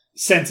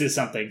senses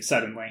something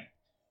suddenly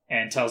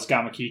and tells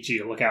Gamakichi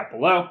to look out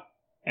below.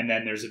 And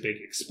then there's a big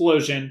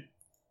explosion,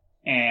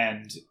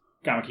 and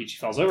Gamakichi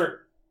falls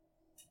over.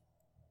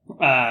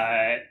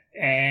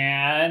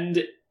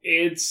 And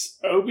it's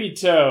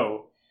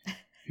Obito,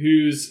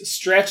 who's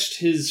stretched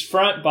his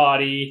front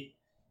body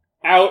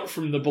out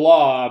from the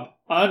blob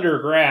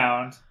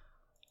underground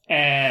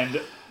and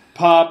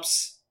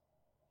pops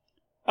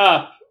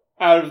up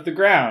out of the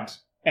ground.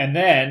 And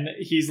then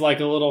he's like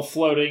a little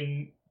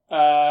floating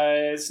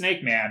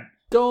snake man.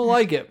 Don't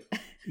like it.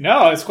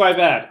 No, it's quite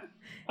bad.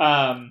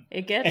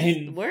 It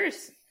gets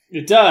worse.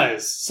 It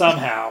does,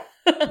 somehow.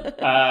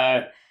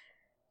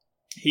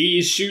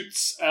 He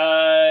shoots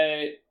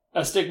a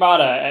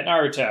stigmata at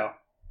Naruto,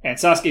 and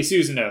Sasuke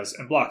Susanoo's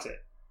and blocks it.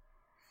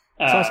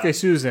 Sasuke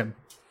sues him.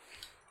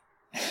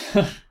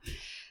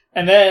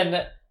 And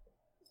then,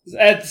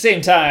 at the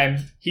same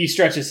time, he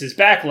stretches his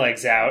back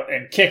legs out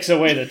and kicks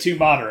away the two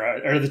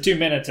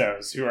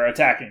Minatos who are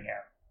attacking him.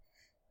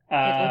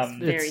 It looks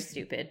very It's-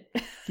 stupid.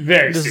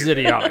 Very This is stupid.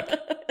 idiotic.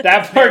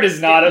 That part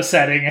is not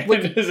upsetting.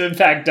 It is in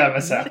fact dumb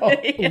as hell.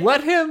 Yeah.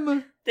 Let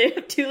him They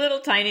have two little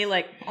tiny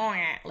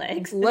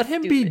legs. let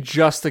him be Stupid.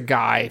 just a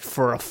guy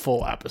for a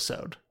full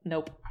episode.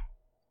 Nope.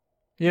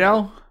 You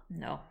know?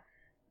 No.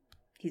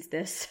 He's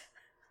this.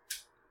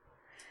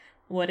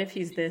 What if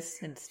he's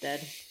this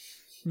instead?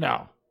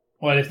 No.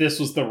 What if this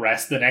was the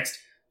rest? The next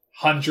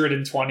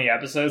 120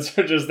 episodes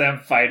are just them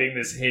fighting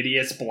this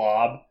hideous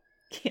blob.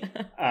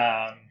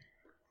 Yeah.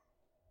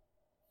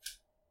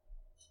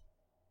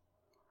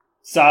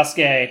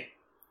 Sasuke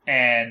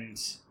and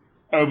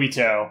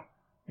Obito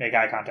make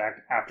eye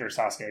contact after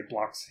Sasuke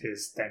blocks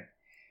his thing.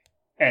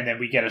 And then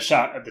we get a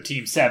shot of the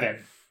Team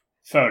 7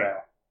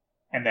 photo.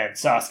 And then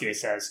Sasuke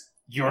says,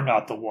 "You're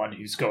not the one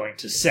who's going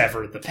to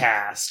sever the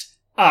past.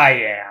 I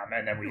am."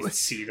 And then we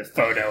see the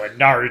photo and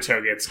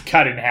Naruto gets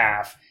cut in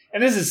half.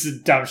 And this is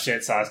some dumb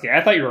shit, Sasuke.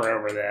 I thought you were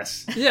over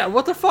this. Yeah,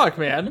 what the fuck,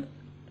 man?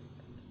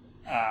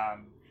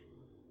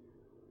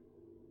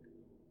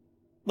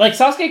 Like,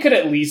 Sasuke could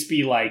at least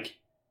be, like,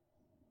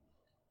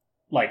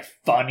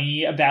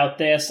 funny about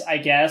this, I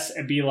guess,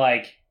 and be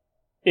like,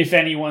 if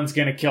anyone's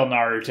gonna kill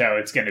Naruto,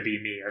 it's gonna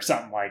be me, or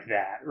something like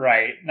that,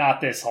 right? Not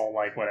this whole,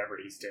 like, whatever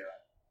he's doing.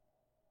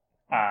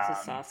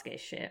 It's a Sasuke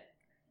shit.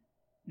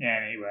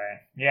 Anyway,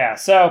 yeah,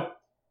 so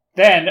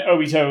then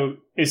Obito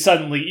is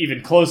suddenly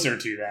even closer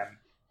to them,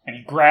 and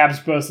he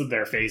grabs both of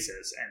their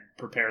faces and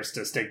prepares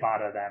to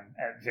stigmata them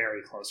at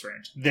very close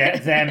range.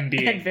 Them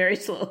being And very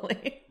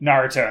slowly.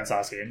 Naruto and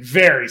Sasuke, and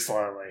very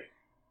slowly.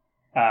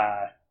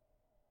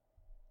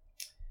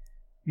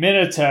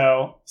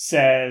 Minato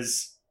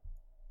says,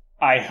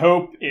 "I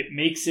hope it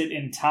makes it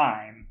in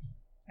time,"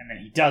 and then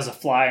he does a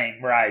flying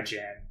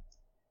Raijin.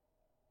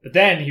 But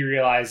then he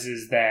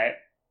realizes that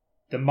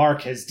the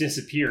mark has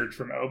disappeared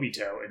from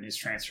Obito in his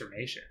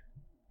transformation,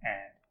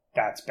 and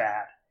that's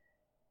bad.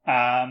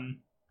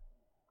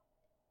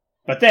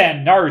 But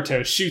then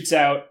Naruto shoots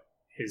out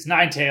his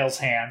Nine Tails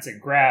hands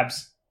and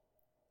grabs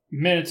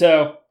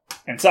Minato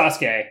and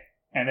Sasuke,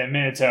 and then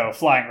Minato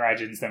flying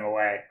Raijins them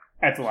away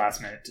at the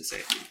last minute to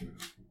safety.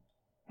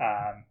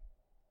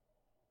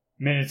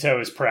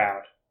 Minato is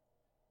proud,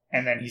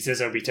 and then he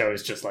says Obito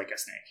is just like a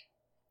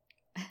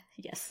snake.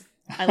 Yes.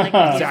 I like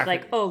that he's Exactly.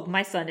 like, oh,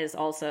 my son is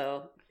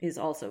also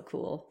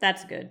cool.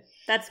 That's good.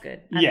 That's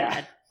good. I'm Yeah.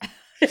 glad.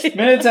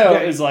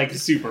 Minato is like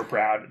super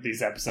proud of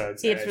these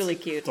episodes. and It's really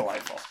cute.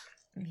 delightful.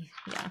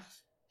 Yeah.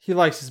 He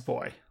likes his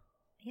boy.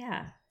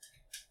 Yeah.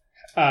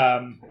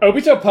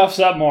 Obito puffs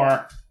up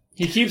more.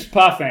 He keeps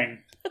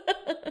puffing.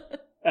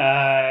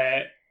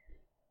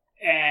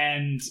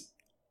 And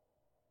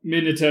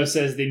Minato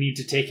says they need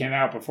to take him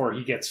out before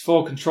he gets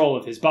full control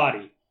of his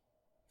body.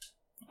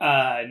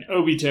 And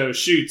Obito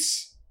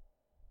shoots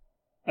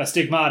a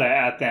stigmata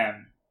at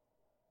them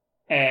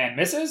and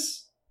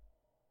misses.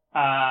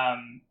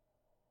 And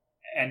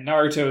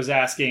Naruto is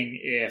asking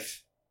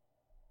if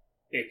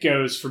it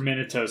goes for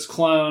Minato's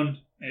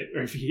clone,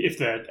 or if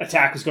the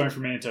attack was going for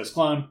Minato's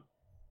clone.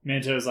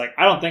 Minato's like,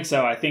 "I don't think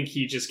so. I think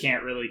he just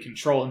can't really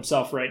control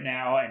himself right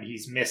now, and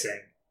he's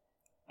missing."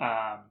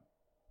 And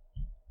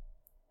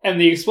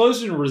the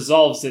explosion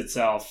resolves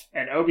itself,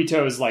 and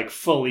Obito is like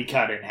fully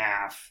cut in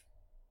half.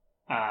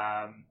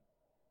 And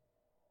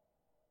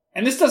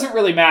this doesn't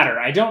really matter.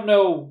 I don't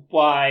know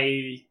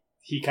why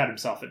he cut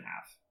himself in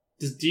half.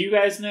 Do you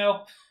guys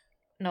know?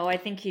 No, I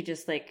think he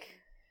just like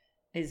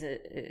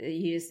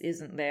he just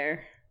isn't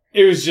there.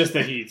 It was just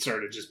that he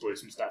sort of just blew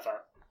some stuff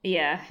up.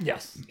 Yeah.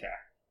 Yes. Okay.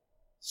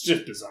 It's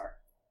just bizarre.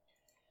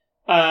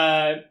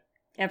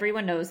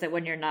 Everyone knows that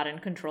when you're not in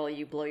control,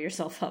 you blow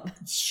yourself up.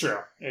 It's true.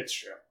 It's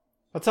true.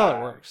 That's how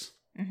it works.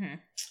 Mm-hmm.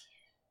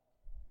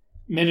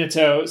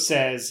 Minato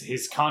says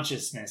his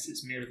consciousness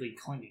is merely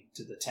clinging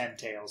to the Ten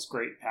Tails'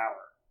 great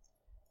power.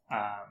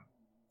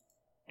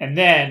 And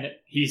then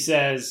he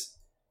says,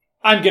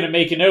 "I'm gonna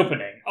make an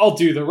opening. I'll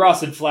do the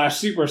Rasen Flash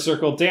Super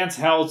Circle Dance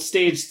Hell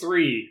Stage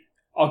 3.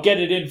 I'll get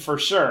it in for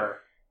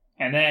sure."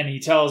 And then he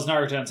tells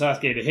Naruto and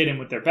Sasuke to hit him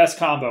with their best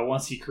combo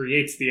once he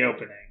creates the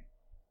opening.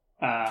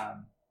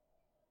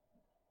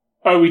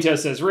 Obito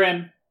says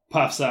Rin,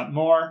 puffs up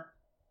more.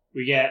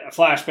 We get a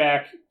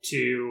flashback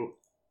to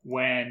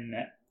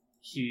when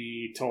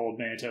he told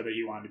Minato that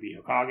he wanted to be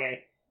Hokage,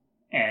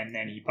 and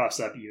then he puffs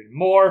up even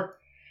more.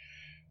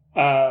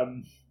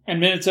 And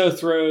Minato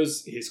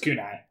throws his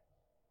kunai.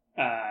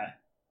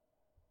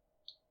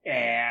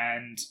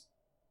 And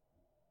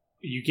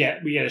we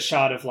get a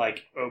shot of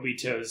like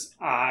Obito's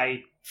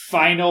eye,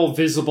 final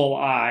visible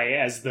eye,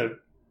 as the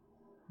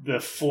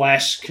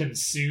flesh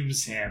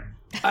consumes him,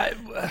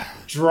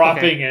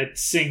 dropping a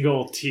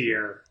single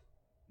tear.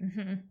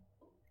 Mm-hmm.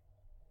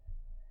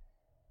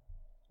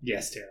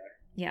 Yes, Taylor.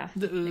 Yeah.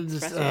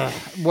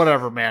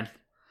 Whatever, man.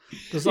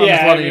 Just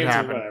Yeah, letting it it's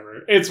happen.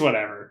 whatever. It's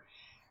whatever.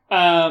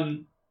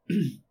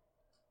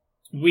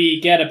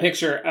 We get a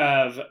picture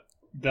of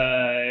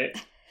the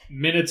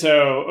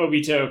Minato,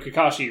 Obito,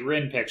 Kakashi,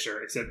 Rin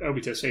picture, except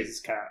Obito's face is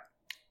cut out.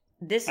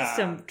 This is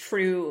some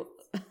true,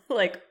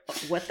 like,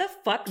 what the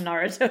fuck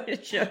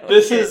Naruto showed.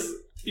 This is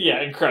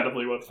Yeah,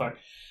 incredibly what the fuck.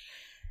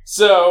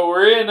 So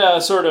we're in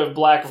a sort of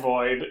black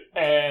void,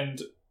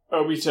 and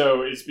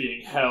Obito is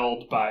being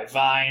held by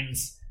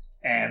vines,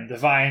 and the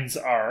vines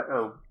are,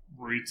 or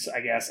roots,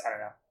 I guess, I don't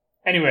know.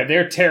 Anyway,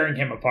 they're tearing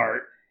him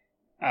apart,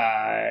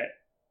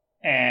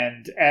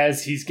 and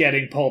as he's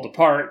getting pulled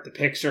apart, the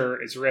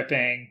picture is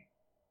ripping.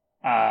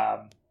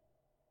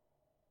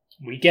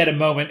 We get a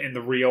moment in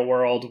the real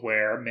world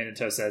where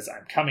Minato says,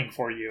 "I'm coming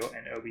for you,"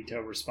 and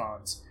Obito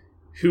responds,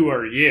 "Who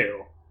are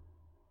you?"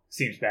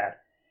 Seems bad.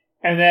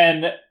 And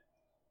then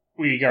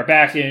we are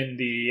back in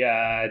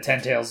the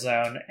Ten Tails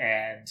zone,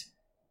 and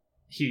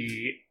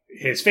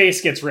his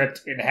face gets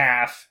ripped in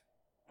half.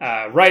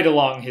 Right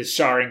along his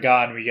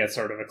Sharingan, we get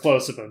sort of a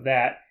close-up of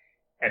that.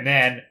 And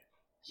then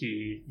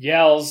he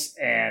yells,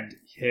 and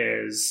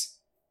his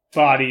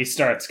body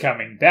starts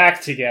coming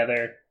back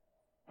together.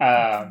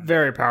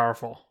 Very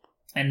powerful.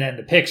 And then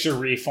the picture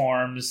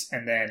reforms,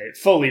 and then it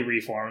fully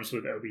reforms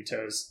with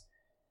Obito's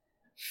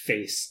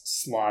face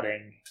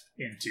slotting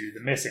into the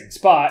missing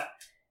spot.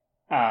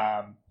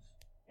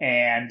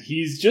 And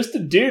he's just a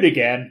dude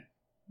again.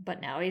 But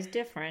now he's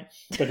different.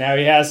 But now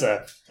he has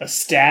a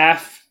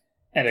staff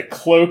and a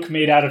cloak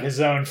made out of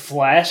his own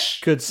flesh.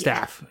 Good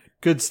staff.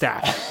 Good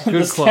staff.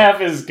 Good The cloak.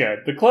 staff is good.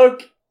 The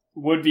cloak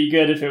would be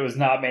good if it was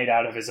not made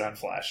out of his own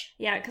flesh.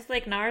 Yeah, because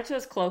like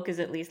Naruto's cloak is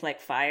at least like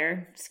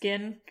fire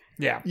skin.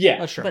 Yeah. Yeah.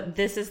 That's true. But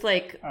this is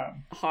like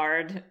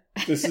hard.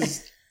 This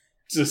is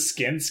just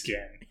skin.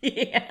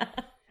 Yeah.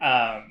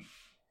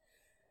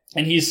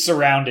 And he's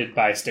surrounded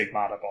by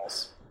stigmata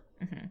balls.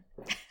 Mm-hmm.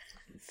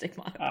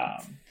 Stigmata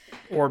balls.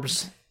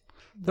 Orbs.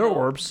 They're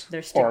orbs.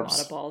 They're stigmata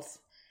Orbs. balls.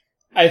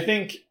 I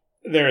think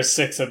there are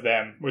 6 of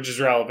them, which is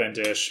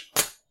relevant-ish.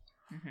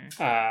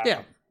 Mm-hmm.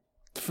 Yeah.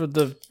 For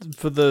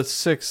the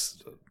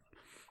 6,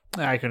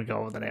 I couldn't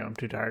go with the name. I'm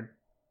too tired.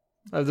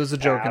 There's a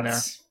joke in there.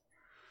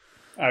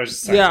 I was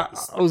just I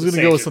was going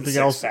to go with something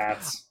else.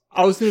 Bats.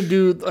 I was going to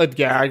do a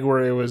gag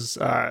where it was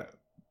the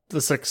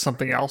 6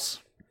 something else.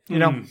 You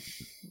know?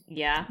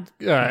 Yeah.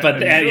 But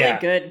Really yeah.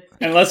 good.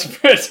 And let's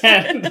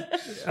pretend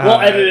we'll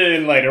edit it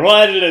in later.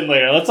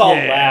 Let's all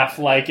laugh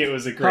like it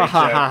was a great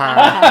joke.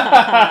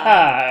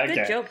 Good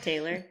Okay. joke,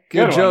 Taylor.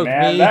 Good joke,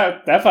 man. me.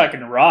 That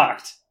fucking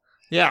rocked.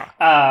 Yeah.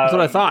 That's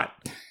what I thought.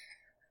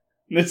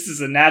 This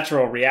is a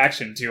natural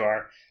reaction to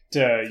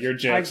your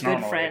jokes. Our good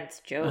normally.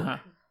 friend's joke.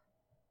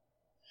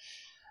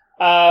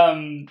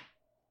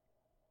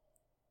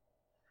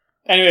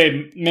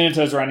 Anyway,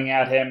 Minato's running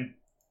at him,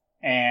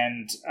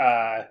 and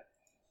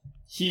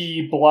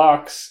he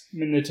blocks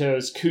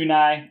Minato's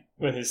kunai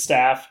with his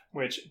staff,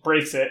 which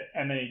breaks it,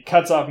 and then he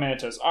cuts off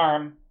Minato's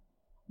arm.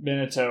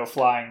 Minato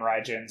flying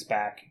Raijin's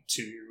back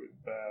to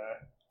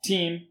the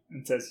team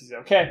and says he's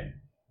okay.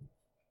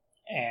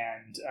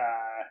 And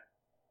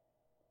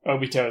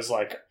Obito's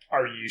like,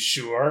 "Are you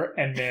sure?"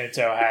 And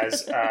Minato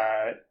has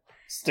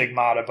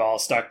stigmata ball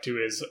stuck to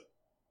his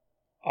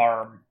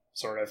arm,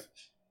 sort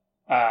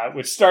of,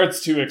 which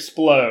starts to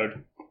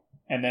explode,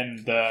 and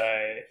then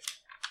the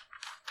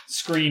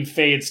screen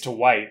fades to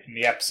white and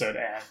the episode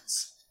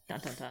ends. Dun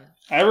dun dun.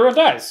 Everyone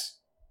dies.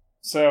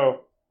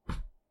 So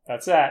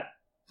that's that.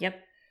 Yep.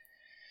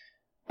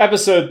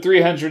 Episode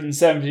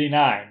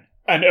 379,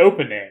 an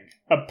opening,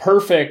 a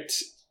perfect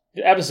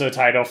episode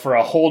title for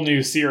a whole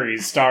new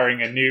series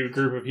starring a new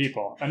group of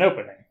people. An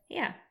opening.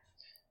 Yeah.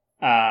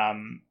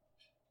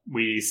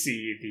 We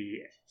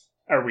see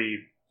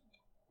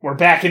we're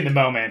back in the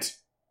moment,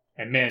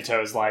 and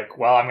Minato's like,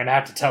 "Well, I'm gonna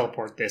have to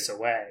teleport this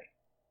away."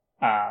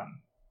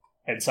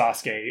 And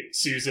Sasuke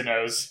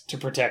Susanos to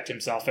protect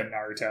himself and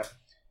Naruto.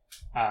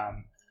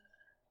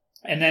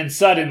 And then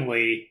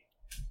suddenly,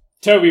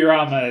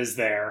 Tobirama is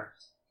there,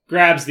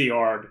 grabs the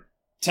orb,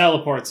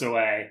 teleports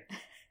away,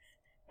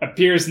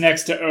 appears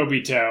next to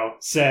Obito,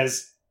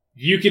 says,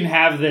 "You can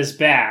have this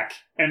back,"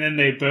 and then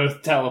they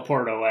both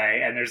teleport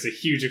away, and there's a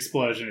huge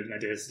explosion in the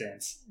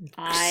distance.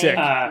 Sick.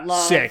 I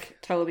love Sick.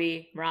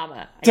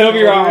 Tobirama.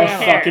 Tobirama I don't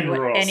care fucking what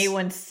rules.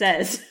 anyone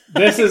says.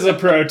 This is a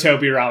pro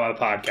Tobirama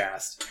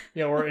podcast.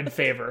 Yeah, we're in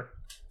favor.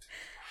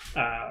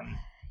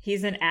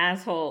 He's an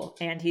asshole,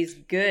 and he's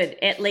good.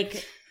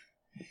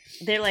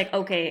 They're like,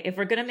 okay, if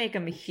we're gonna make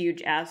him a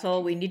huge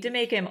asshole, we need to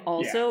make him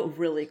also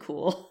really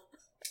cool.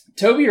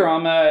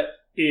 Tobirama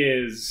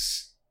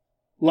is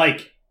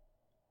like,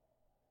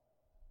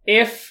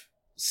 if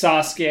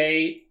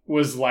Sasuke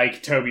was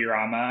like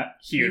Tobirama,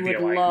 he would be a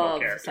would likable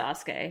love character.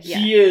 Sasuke. Yeah.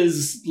 He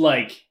is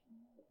like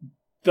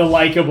the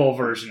likable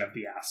version of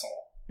the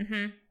asshole.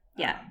 Mm-hmm.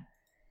 Yeah.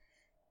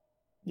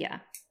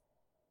 Yeah.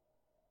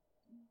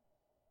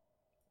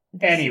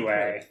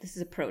 Anyway. This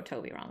is a pro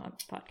Tobirama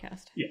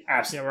podcast. Yeah, Yeah,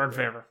 absolutely. we're in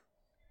favor.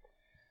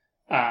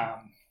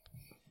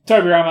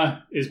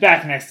 Tobirama is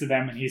back next to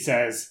them, and he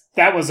says,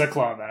 "That was a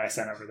clone that I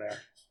sent over there."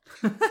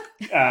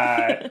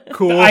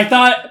 Cool. I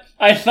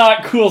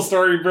thought cool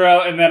story,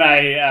 bro, and then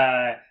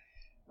I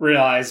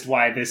realized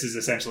why this is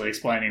essentially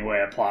explaining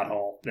away a plot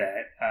hole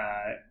that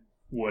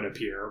would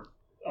appear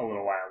a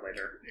little while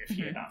later if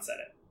he had not said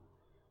it.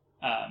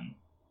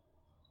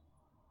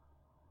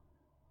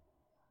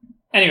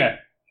 Anyway,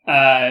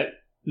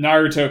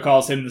 Naruto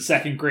calls him the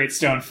second great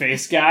stone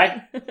face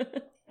guy.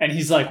 And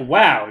he's like,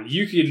 wow,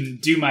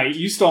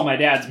 you stole my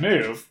dad's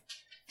move.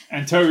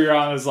 And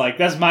Tobirama's like,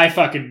 that's my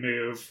fucking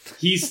move.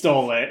 He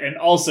stole it. And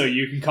also,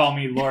 you can call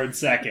me Lord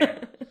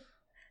Second.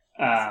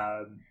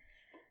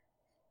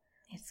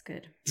 It's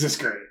good. This is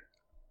great.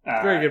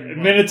 Very good.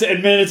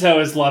 Minato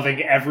is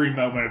loving every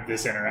moment of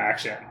this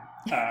interaction.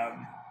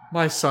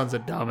 My son's a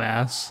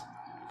dumbass.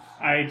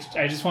 I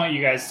just want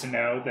you guys to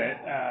know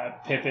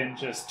that Pippin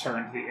just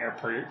turned the air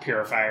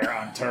purifier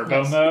on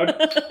turbo mode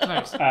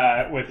Nice.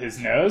 with his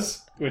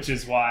nose, which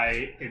is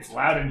why it's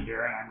loud in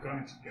here, and I'm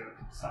going to go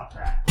stop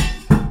that.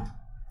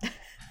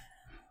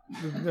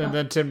 And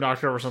then Tim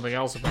knocked over something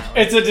else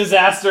apparently. It's a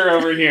disaster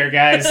over here,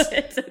 guys.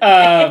 It's okay.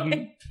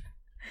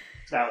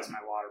 That was my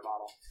water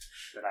bottle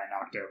that I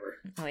knocked over.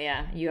 Oh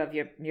yeah, you have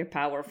your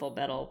powerful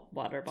metal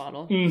water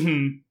bottle.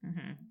 Mm-hmm.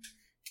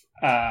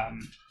 Mm-hmm.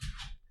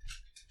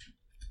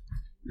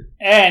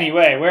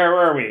 Anyway, where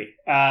were we?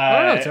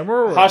 I don't know, Tim, where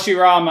were we?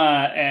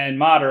 Hashirama and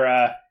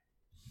Madara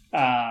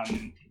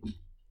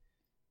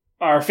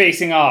are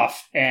facing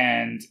off,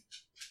 and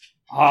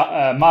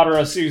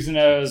Madara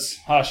Susanoo's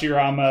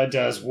Hashirama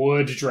does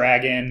wood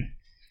dragon.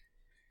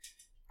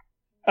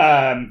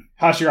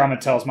 Hashirama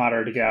tells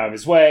Madara to get out of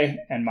his way,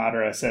 and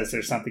Madara says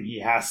there's something he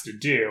has to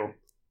do.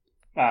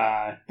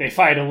 They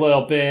fight a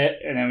little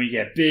bit, and then we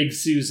get Big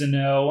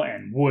Susanoo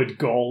and Wood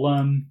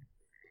Golem.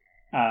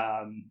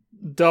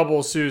 Double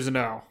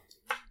Susanoo.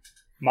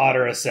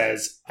 Madara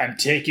says, I'm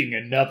taking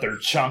another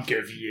chunk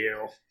of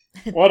you.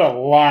 What a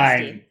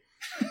line.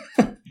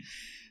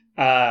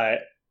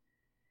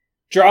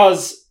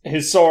 Draws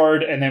his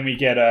sword, and then we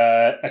get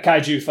a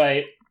kaiju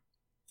fight.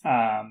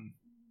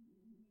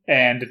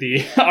 And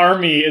the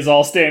army is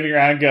all standing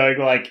around going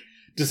like,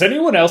 does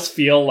anyone else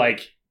feel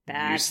like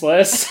Bad.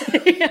 useless?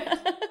 That's me,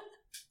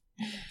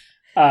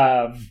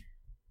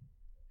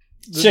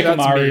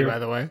 Shikamaru, by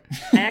the way.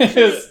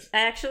 I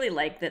actually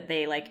like that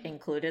they like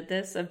included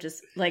this of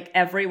just like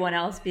everyone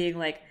else being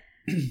like,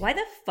 why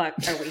the fuck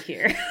are we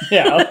here?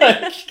 Yeah,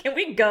 like, Can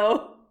we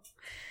go?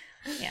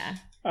 Yeah.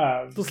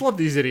 Just let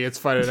these idiots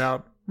fight it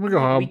out. I'm gonna go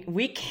home.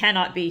 We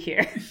cannot be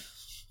here.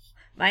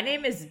 My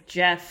name is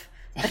Jeff.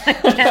 I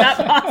cannot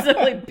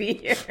possibly be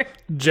here.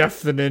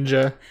 Jeff the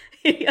Ninja.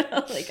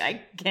 Like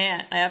I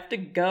can't. I have to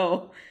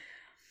go.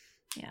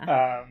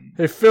 Yeah.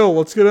 Hey Phil,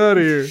 let's get out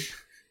of here.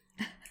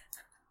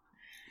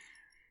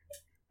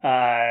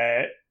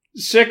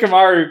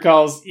 Shikamaru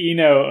calls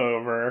Ino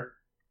over,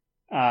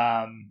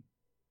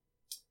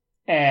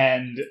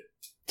 and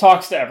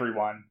talks to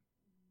everyone,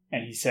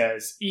 and he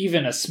says,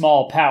 even a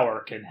small power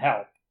can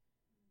help.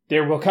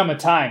 There will come a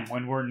time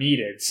when we're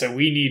needed, so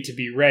we need to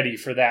be ready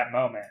for that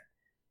moment.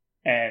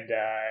 And,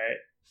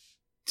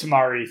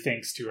 Tamari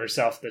thinks to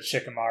herself that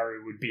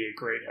Shikamaru would be a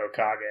great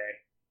Hokage.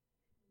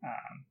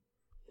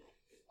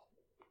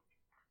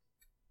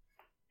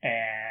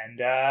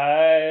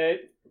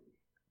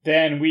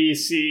 Then we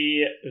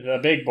see the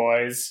big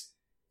boys,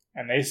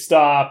 and they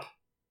stop.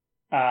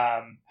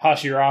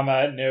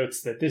 Hashirama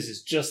notes that this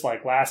is just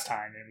like last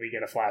time, and we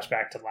get a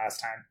flashback to last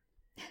time.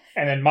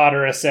 And then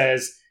Madara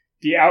says,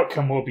 the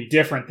outcome will be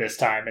different this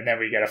time, and then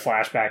we get a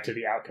flashback to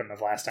the outcome of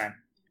last time.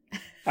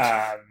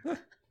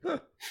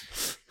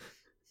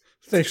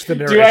 Thanks for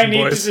the narration, Do I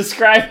need boys. to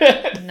describe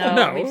it?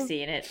 No, we've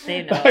seen it.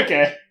 They know.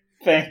 Okay,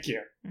 thank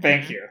you.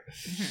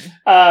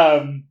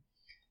 And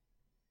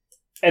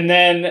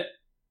then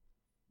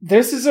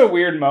this is a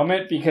weird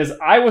moment because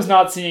I was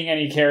not seeing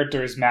any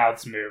characters'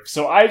 mouths move,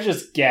 so I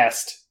just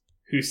guessed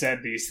who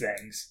said these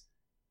things.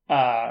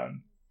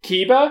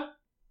 Kiba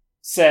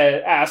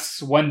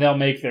asks when they'll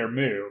make their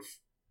move,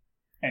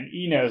 and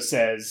Ino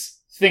says,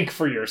 think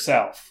for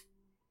yourself.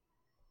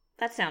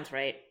 That sounds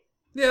right.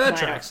 Yeah, that Why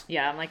tracks. not?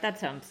 Yeah, I'm like, that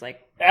sounds like...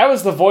 That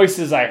was the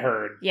voices I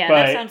heard. Yeah, but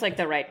that sounds like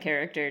the right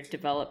character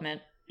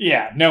development.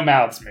 yeah, no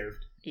mouths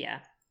moved. Yeah.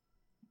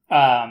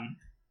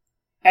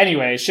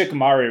 Anyway,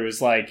 Shikamaru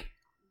is like,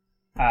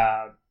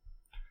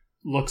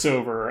 looks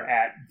over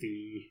at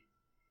the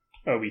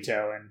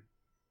Obito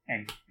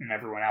and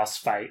everyone else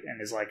fight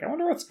and is like, I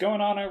wonder what's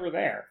going on over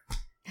there.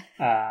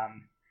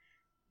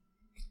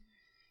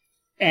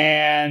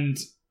 And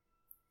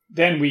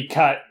then we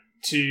cut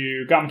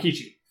to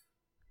Gamakichi.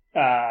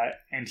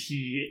 And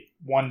he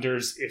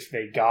wonders if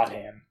they got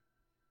him.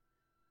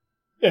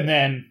 And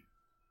then,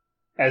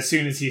 as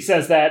soon as he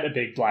says that, a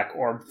big black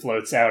orb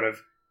floats out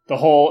of the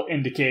hole,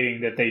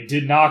 indicating that they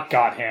did not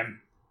got him.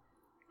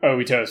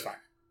 Obito is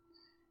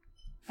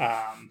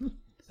fine.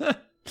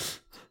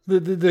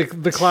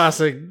 The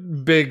classic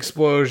big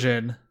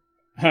explosion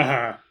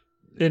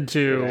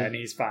into... And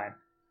he's fine.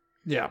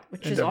 Yeah.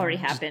 Which has already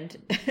happened.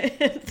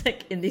 It's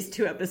like in these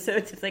 2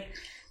 episodes, it's like,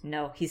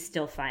 no, he's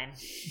still fine.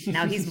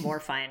 Now he's more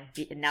fine.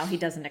 Now he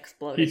doesn't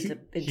explode into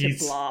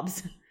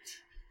blobs.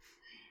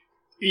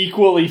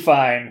 Equally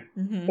fine,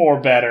 or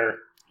better.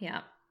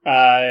 Yeah.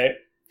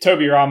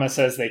 Tobirama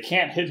says they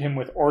can't hit him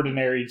with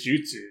ordinary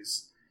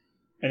jutsus.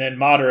 And then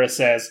Madara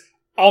says,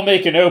 I'll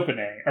make an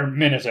opening. Or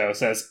Minato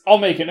says, I'll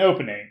make an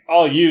opening.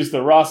 I'll use the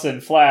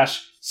Rasen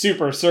Flash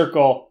Super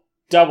Circle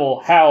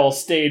double howl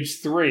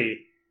stage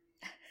 3.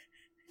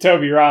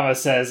 Tobirama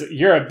says,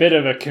 "You're a bit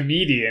of a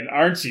comedian,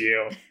 aren't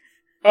you?"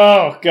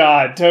 Oh,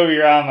 God,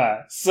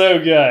 Tobirama. So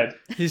good.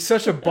 He's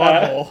such a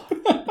butthole.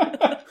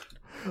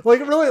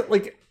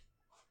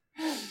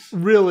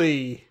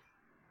 Really,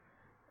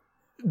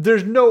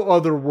 there's no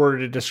other word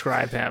to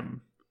describe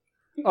him.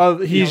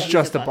 He's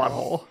just a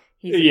butthole.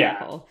 He's a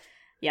butthole.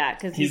 Yeah,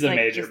 because he's a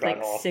major just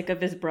butthole. sick of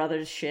his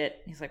brother's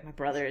shit. He's like, my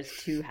brother is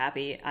too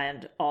happy,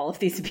 and all of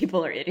these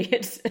people are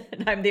idiots,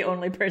 and I'm the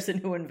only person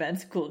who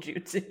invents cool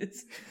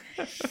jutsus.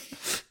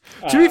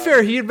 To be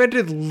fair, he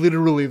invented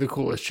literally the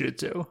coolest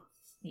jutsu.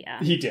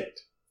 Yeah, he did.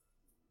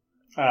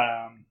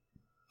 I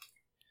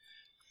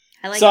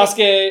like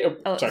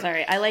Sasuke.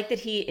 Sorry. I like that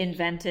he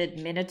invented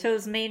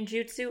Minato's main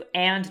jutsu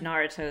and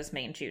Naruto's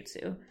main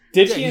jutsu.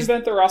 Did he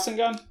invent the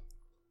Rasengan?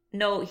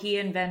 No, he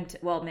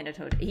invented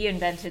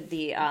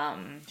the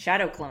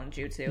Shadow Clone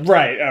jutsu.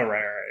 Right. Oh,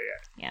 right.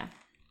 Yeah.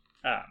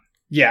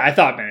 Yeah, I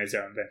thought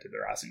Minato invented the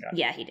Rasengan.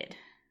 Yeah, he did.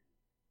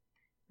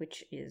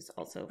 Which is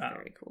also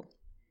very cool.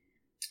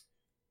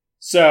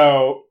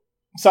 So,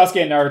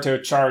 Sasuke and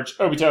Naruto charge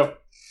Obito.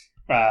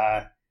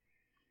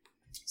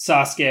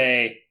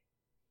 Sasuke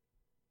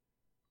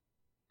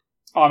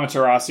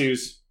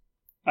Amaterasu's,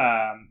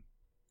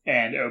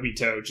 and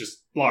Obito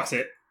just blocks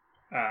it.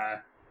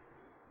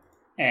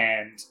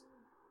 And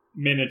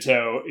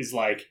Minato is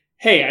like,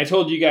 "Hey, I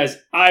told you guys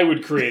I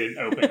would create an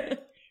opening."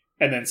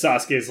 And then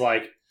Sasuke's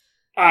like,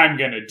 "I'm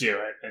gonna do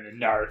it." And then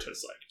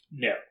Naruto's like,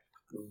 "No,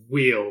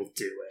 we'll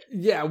do it."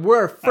 Yeah,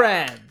 we're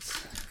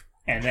friends.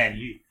 And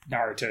then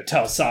Naruto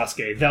tells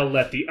Sasuke they'll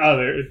let the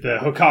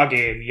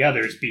Hokage and the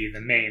others be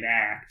the main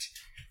act.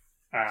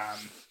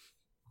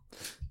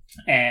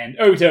 And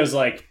Obito's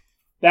like,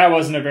 "That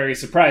wasn't a very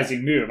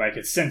surprising move. I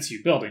could sense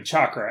you building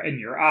chakra in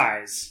your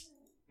eyes."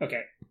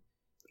 Okay.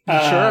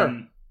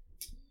 Sure.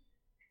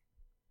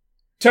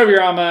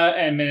 Tobirama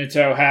and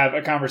Minato have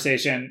a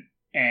conversation,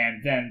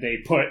 and then they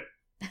put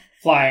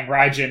flying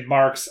Raijin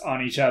marks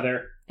on each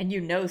other. And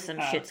some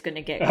shit's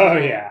gonna get cool. Oh,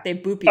 yeah. They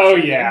boop each other. Oh,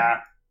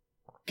 yeah.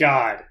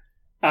 God.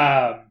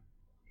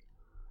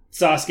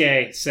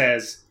 Sasuke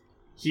says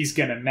he's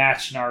gonna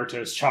match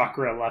Naruto's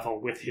chakra level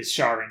with his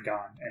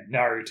Sharingan, and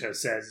Naruto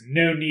says,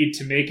 "No need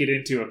to make it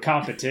into a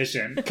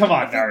competition." Come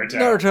on, Naruto.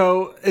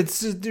 Naruto,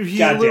 he's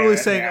literally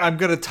saying, "I'm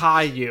gonna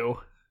tie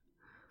you."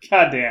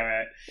 God damn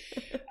it.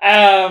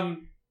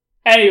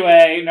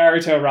 Anyway,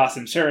 Naruto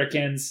Rasen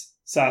Shurikens,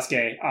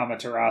 Sasuke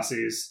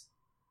Amaterasu's,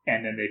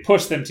 and then they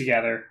push them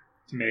together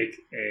to make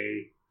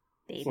a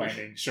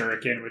flaming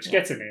shuriken, which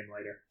gets a name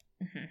later.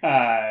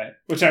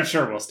 Which I'm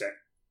sure will stick.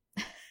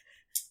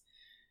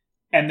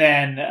 And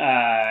then,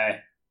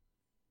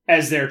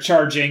 as they're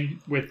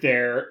charging with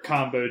their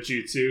combo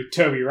jutsu,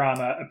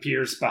 Tobirama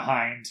appears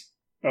behind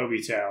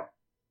Obito.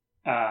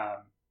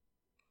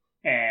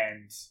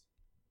 And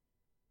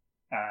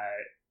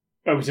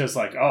Obito's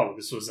like, "Oh,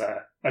 this was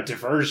a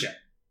diversion."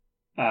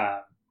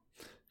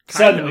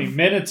 Suddenly,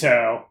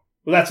 Minato...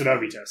 Well, that's what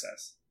Obito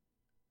says.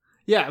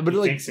 Yeah, but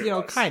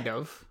kind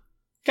of.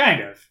 It's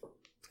kind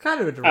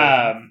of a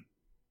diversion.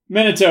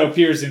 Minato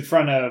appears in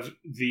front of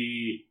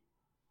the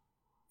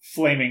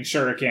flaming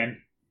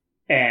shuriken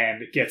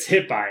and gets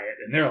hit by it,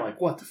 and they're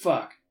like, "What the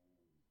fuck?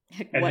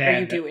 What are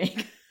you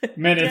doing?"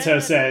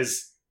 Minato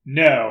says,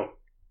 "No,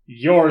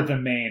 you're the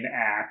main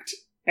act."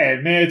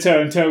 And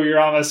Minato and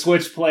Tobirama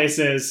switch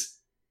places.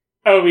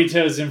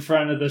 Obito's in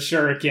front of the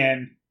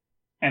shuriken,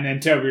 and then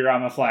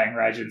Tobirama flying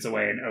Raijins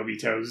away, and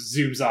Obito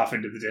zooms off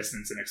into the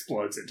distance and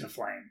explodes into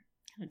flame.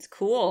 It's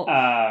cool.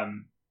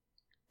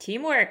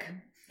 Teamwork.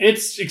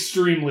 It's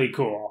extremely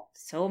cool.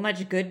 So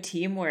much good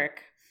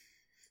teamwork.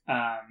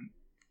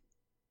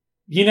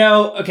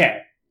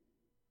 Okay.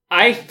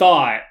 I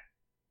thought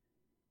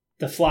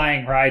the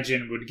flying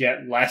Raijin would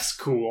get less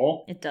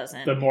cool. It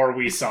doesn't. The more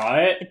we saw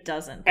it. It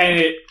doesn't. And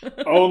it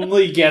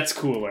only gets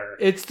cooler.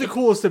 It's the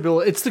coolest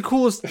ability. It's the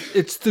coolest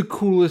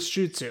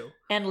jutsu.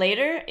 And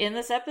later in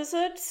this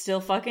episode,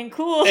 still fucking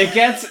cool. It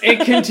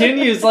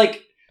continues,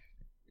 like,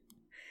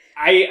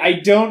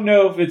 I don't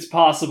know if it's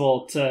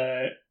possible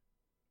to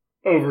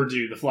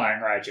overdo the flying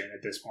Raijin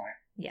at this point.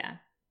 Yeah.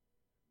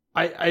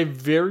 I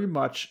very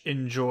much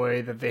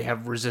enjoy that they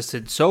have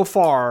resisted so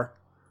far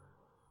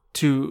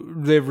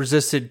they've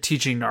resisted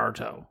teaching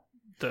Naruto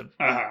the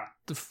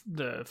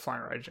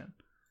flying Raijin.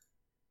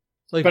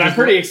 But I'm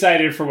pretty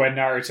excited for when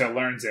Naruto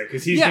learns it,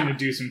 because he's going to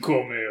do some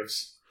cool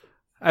moves.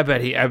 I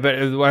bet.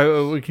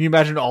 Can you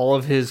imagine all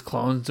of his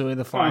clones doing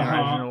the flying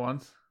Raijin at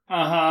once?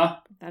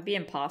 That'd be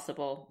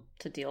impossible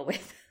to deal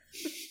with.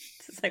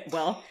 It's like,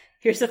 well,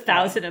 here's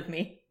 1,000 of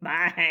me.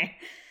 Bye.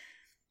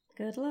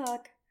 Good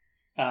luck.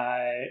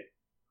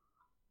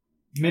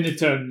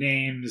 Minato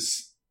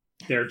names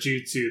their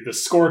jutsu the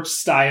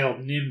Scorch-style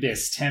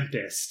Nimbus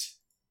Tempest.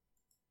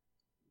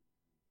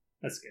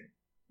 That's good.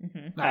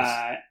 Mm-hmm.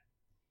 Nice.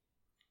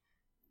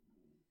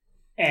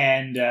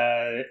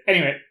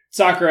 Anyway,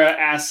 Sakura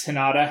asks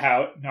Hinata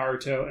how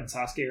Naruto and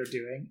Sasuke are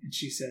doing, and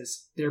she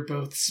says they're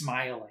both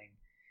smiling.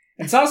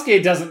 And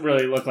Sasuke doesn't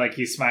really look like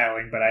he's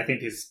smiling, but I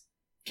think his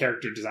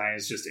character design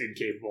is just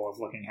incapable of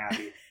looking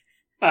happy.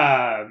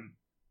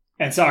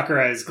 And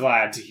Sakura is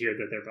glad to hear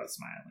that they're both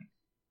smiling.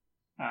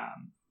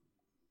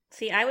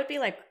 See, I would be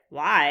like,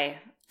 why?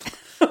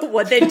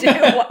 What'd they do?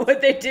 What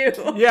would they do?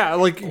 Yeah,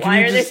 like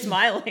why are they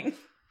smiling?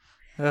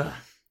 Ugh.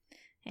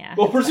 Yeah.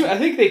 Well, I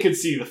think they could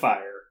see the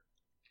fire.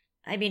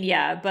 I mean,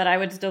 yeah, but I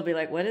would still be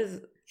like, what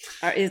is?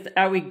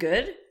 Are we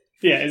good?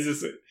 Yeah, is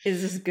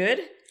this good?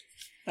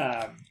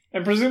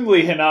 And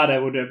presumably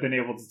Hinata would have been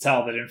able to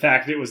tell that in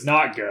fact it was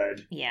not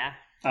good. Yeah.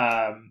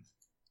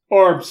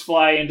 Orbs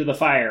fly into the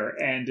fire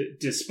and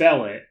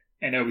dispel it,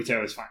 and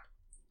Obito is fine.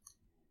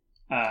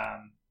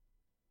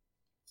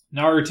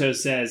 Naruto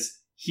says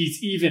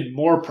he's even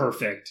more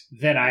perfect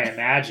than I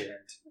imagined.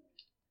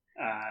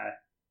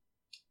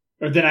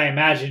 Or than I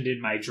imagined in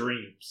my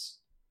dreams.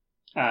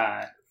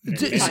 Talking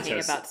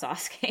about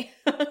Sasuke.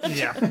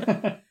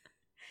 Yeah.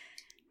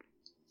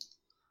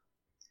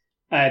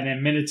 And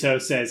then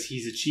Minato says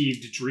he's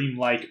achieved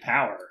dreamlike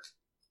power.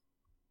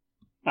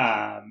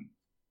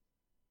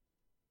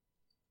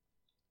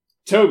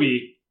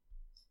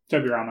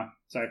 Tobirama,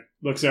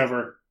 looks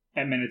over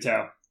at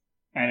Minato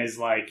and is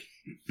like,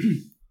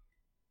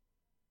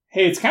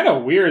 hey, it's kind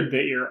of weird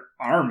that your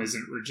arm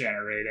isn't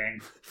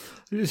regenerating.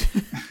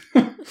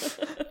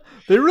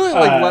 They really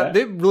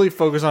they really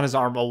focus on his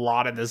arm a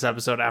lot in this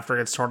episode after it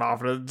gets torn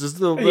off. And it's just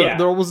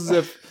they're almost as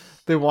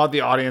if they want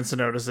the audience to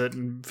notice it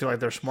and feel like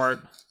they're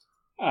smart.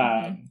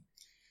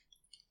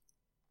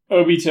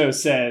 Obito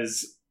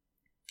says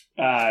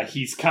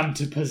he's come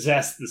to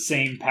possess the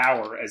same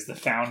power as the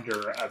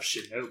founder of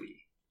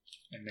Shinobi.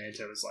 And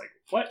Minato is like,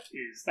 what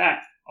is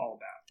that all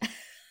about?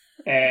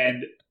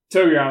 And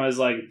Tobirama is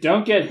like,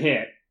 don't get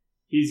hit.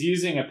 He's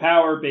using a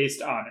power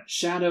based on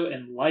shadow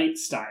and light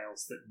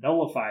styles that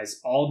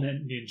nullifies all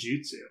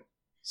ninjutsu.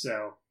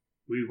 So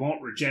we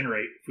won't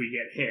regenerate if we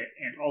get hit.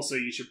 And also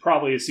you should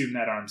probably assume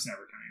that arm's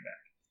never coming back.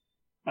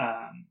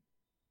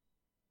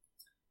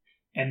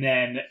 And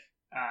then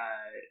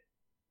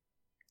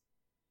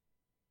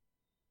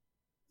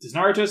does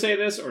Naruto say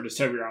this, or does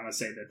Tobirama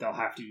say that they'll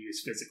have to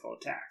use physical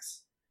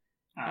attacks?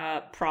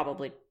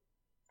 Probably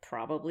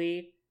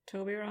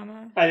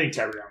Tobirama. I think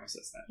Tobirama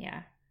says that.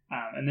 Yeah.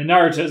 And then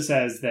Naruto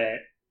says that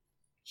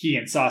he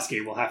and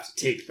Sasuke will have to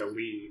take the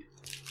lead.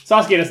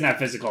 Sasuke doesn't have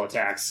physical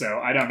attacks, so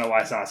I don't know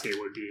why Sasuke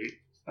would be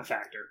a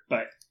factor.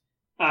 But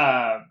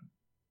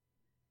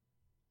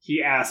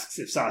he asks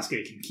if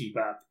Sasuke can keep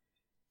up.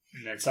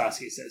 And then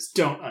Sasuke says,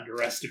 don't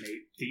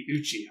underestimate the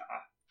Uchiha.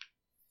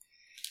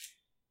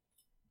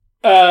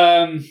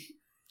 I'm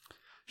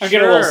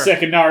getting a little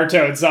sick of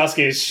Naruto and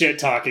Sasuke's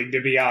shit-talking,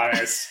 to be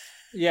honest.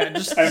 Yeah,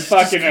 I'm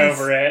fucking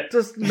over it.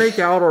 Just make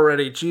out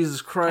already, Jesus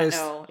Christ.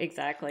 I know,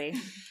 exactly.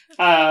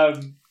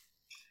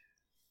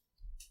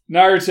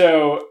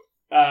 Naruto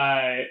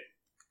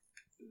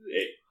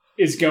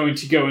is going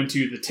to go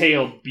into the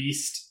tailed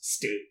beast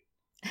state,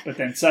 but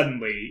then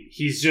suddenly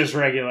he's just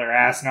regular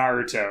ass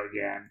Naruto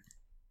again.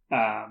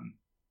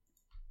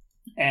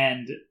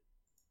 And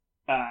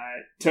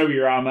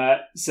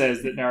Tobirama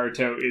says that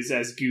Naruto is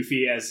as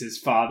goofy as his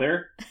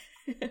father,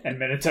 and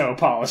Minato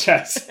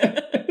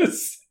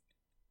apologizes.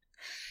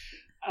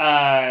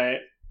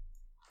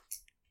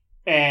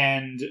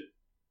 And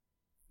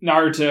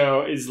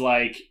Naruto is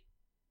like,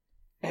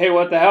 hey,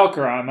 what the hell,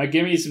 Kurama?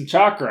 Give me some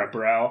chakra,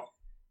 bro.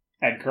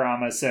 And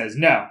Kurama says,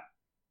 no.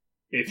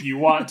 If you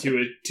want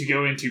to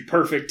go into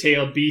perfect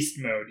tailed beast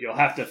mode, you'll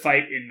have to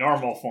fight in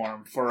normal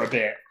form for a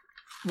bit.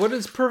 What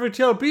is perfect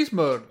tailed beast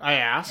mode? I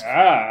asked.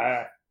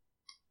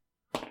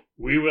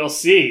 We will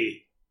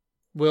see.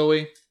 Will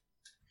we?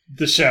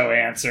 The show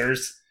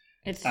answers.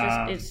 It's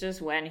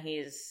just when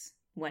he's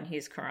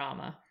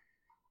Kurama.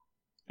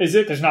 Is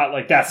it? That's not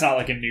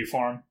like a new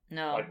form.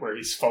 No, like where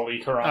he's fully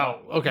Kurama.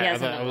 Oh, okay. He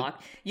hasn't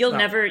unlocked. You'll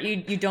never.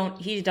 You don't.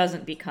 He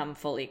doesn't become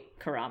fully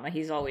Kurama.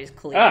 He's always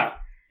clear. Ah,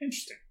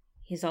 interesting.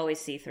 He's always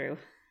see through.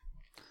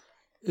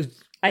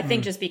 I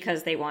think just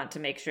because they want to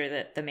make sure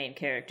that the main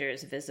character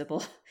is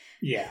visible.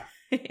 Yeah.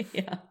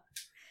 Yeah.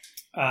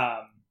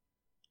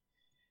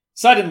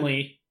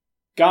 Suddenly,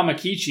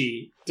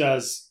 Gamakichi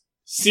does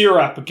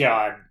syrup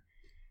gun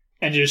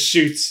and just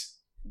shoots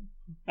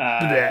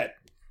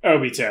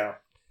Obito.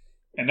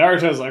 And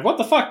Naruto's like, what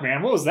the fuck,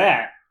 man? What was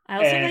that? I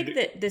also like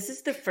that this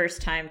is the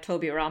first time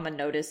Tobirama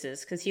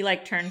notices, because he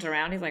like turns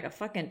around, he's like a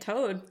fucking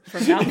toad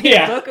from Naomi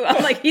and Boku.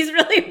 I'm like, he's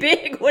really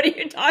big. What are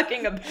you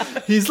talking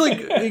about? He's like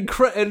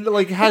and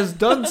like has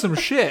done some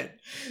shit.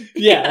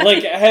 Yeah,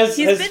 like has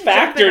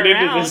factored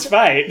into this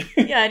fight.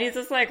 Yeah, and he's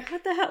just like,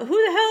 what the hell? Who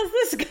the hell is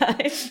this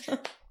guy?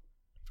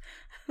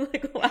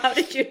 Like, well, how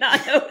did you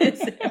not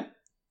notice him?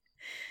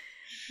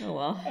 Oh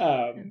well,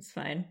 it's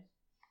fine.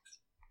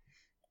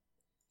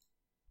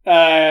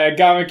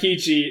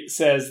 Gamakichi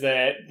says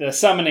that the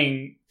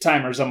summoning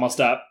timer's almost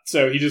up,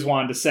 so he just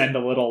wanted to send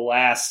a little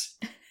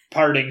last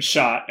parting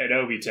shot at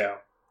Obito.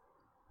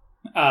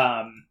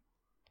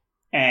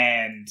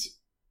 And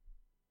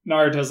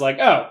Naruto's like,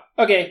 oh,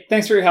 okay,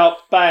 thanks for your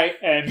help, bye,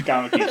 and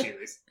Gamakichi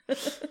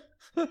leaves.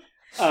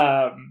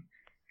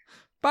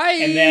 Bye!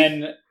 And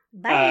then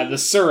Bye. the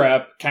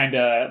syrup kind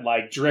of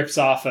like drips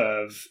off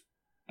of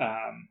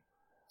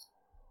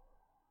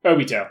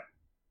Obito,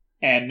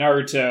 and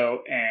Naruto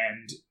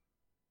and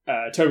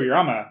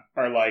Tobirama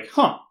are like,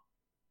 huh.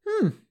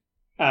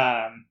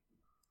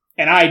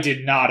 And I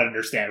did not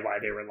understand why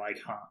they were like,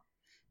 huh.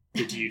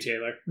 Did you,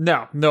 Taylor?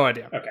 No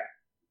idea. Okay.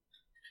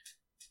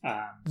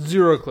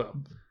 Zero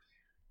clue.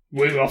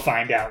 We will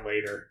find out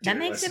later. That dear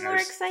makes it more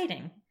listeners.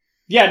 exciting.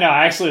 Yeah, no,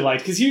 I actually like,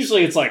 because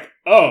usually it's like,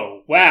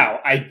 oh, wow,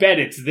 I bet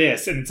it's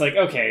this. And it's like,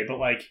 okay, but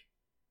like,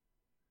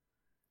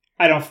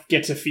 I don't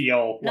get to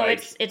feel No,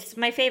 like... it's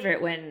my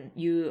favorite when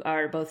you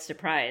are both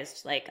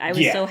surprised. Like, I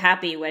was so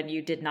happy when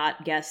you did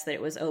not guess that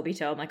it was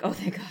Obito. I'm like, oh,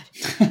 thank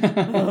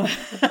God.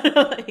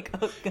 Like,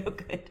 oh,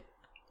 good.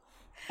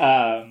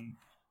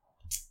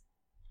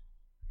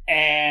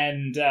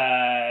 And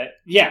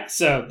yeah,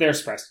 so they're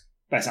surprised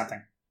by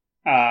something.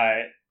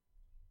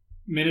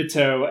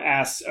 Minato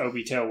asks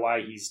Obito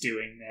why he's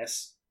doing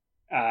this.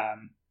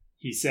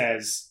 He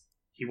says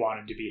he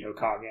wanted to be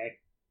Hokage.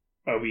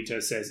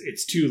 Obito says,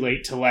 it's too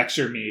late to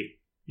lecture me.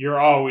 You're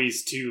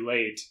always too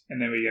late.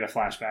 And then we get a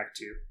flashback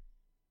to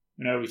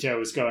when Obito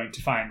was going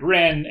to find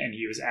Rin, and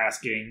he was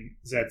asking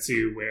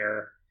Zetsu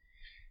where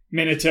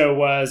Minato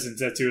was, and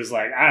Zetsu was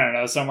like, I don't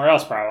know, somewhere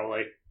else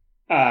probably.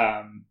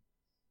 And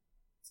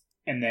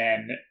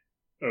then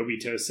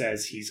Obito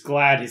says he's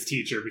glad his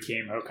teacher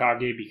became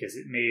Hokage because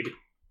it made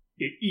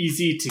it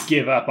easy to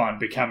give up on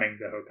becoming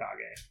the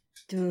Hokage.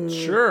 Dude.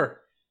 Sure.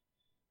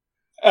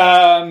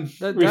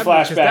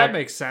 Flashback. That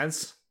makes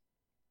sense.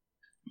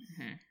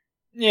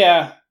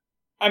 Yeah.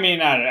 I mean,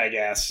 I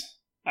guess.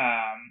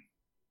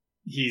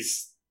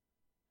 He's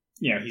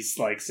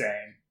like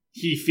saying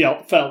he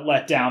felt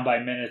let down by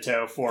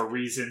Minato for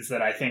reasons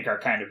that I think are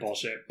kind of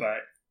bullshit,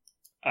 but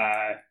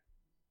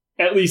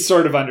at least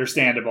sort of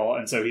understandable.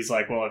 And so he's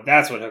like, well, if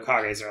that's what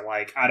Hokages are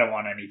like, I don't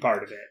want any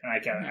part of it. And I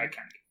kind of get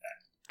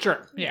that.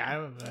 Sure.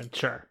 Yeah,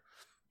 sure.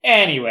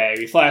 Anyway,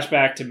 we flash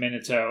back to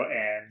Minato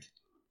and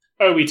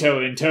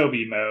Obito in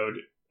Toby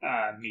mode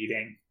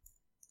meeting.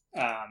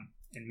 And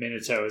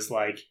Minato is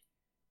like,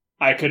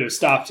 I could have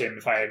stopped him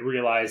if I had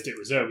realized it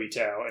was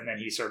Obito. And then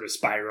he sort of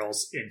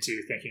spirals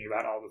into thinking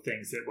about all the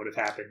things that would have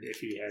happened if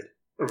he had,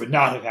 or would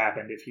not have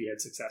happened if he had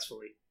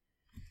successfully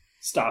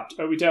stopped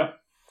Obito.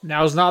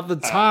 Now's not the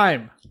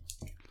time.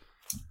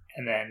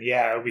 And then,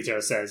 yeah,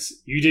 Obito says,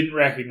 you didn't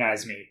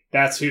recognize me.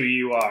 That's who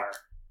you are.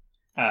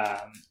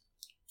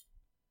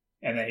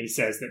 And then he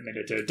says that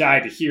Minato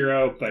died a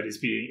hero, but is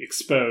being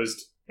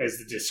exposed as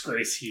the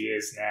disgrace he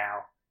is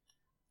now.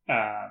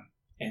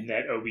 And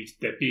that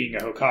that being a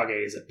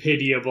Hokage is a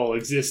pitiable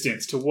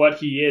existence to what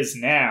he is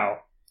now.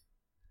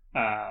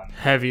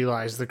 Heavy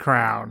lies the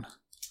crown.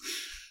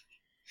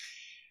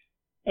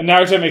 And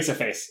Naruto makes a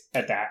face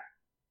at that.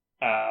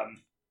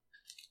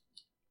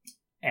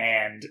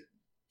 And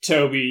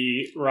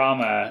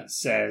Tobirama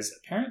says,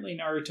 apparently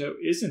Naruto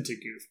isn't a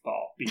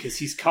goofball because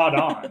he's caught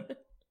on.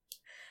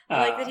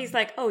 I like that he's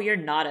like, oh, you're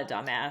not a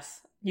dumbass.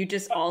 You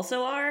just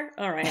also are?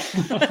 All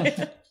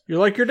right. You're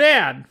like your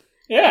dad.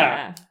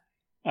 Yeah.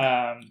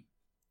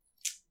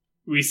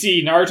 We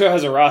see Naruto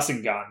has a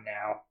Rasengan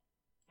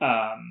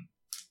now,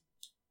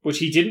 which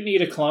he didn't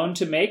need a clone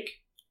to make.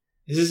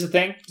 Is this a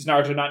thing? Does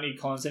Naruto not need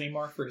clones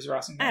anymore for his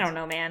Rasengan? I don't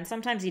know, man.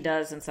 Sometimes he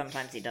does, and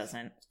sometimes he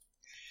doesn't.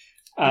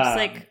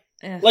 It's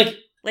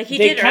like he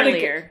did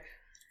earlier.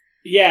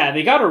 Yeah,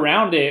 they got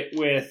around it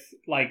with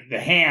like the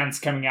hands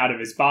coming out of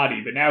his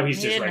body, but now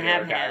he's just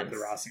regular guy with the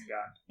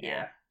Rasengan.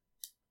 Yeah.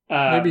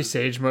 Maybe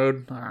Sage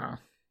mode. I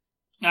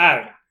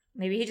don't know.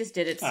 Maybe he just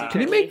did it secretly.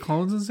 Can he make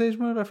clones in Sage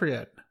mode? I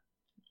forget.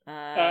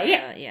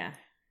 Yeah.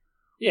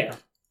 Yeah.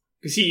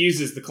 Because he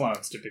uses the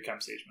clones to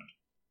become Sage mode.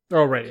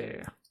 Oh, right.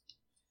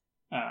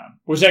 Yeah.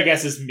 Which I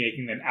guess is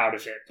making them out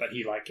of it, but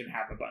he can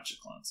have a bunch of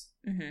clones.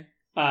 Mm-hmm.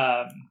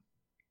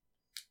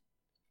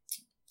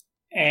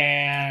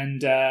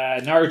 And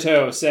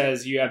Naruto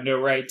says you have no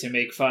right to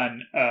make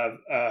fun of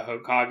a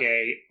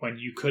Hokage when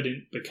you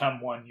couldn't become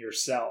one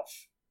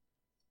yourself.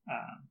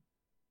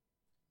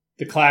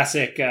 The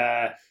classic,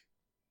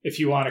 if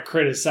you want to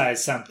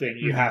criticize something,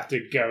 you have to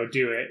go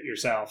do it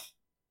yourself.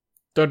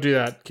 Don't do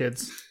that,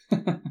 kids.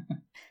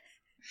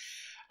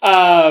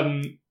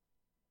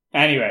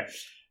 Anyway.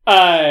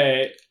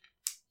 And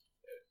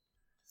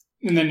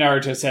then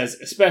Naruto says,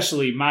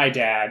 especially my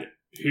dad,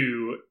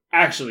 who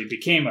actually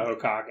became a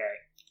Hokage.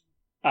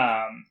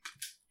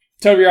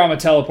 Tobirama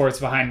teleports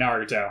behind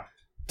Naruto,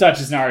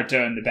 touches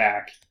Naruto in the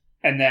back,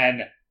 and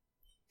then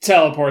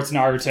teleports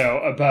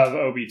Naruto above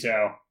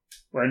Obito,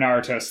 where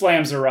Naruto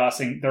slams the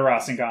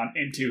Rasengan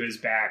into his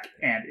back,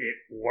 and it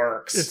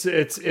works.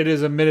 It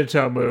is a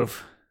Minato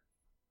move,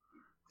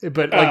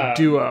 but like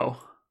duo.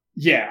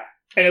 Yeah,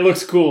 and it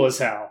looks cool as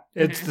hell.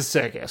 It's the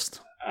sickest.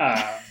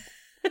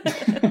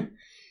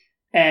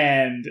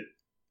 And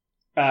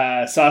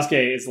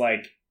Sasuke is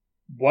like,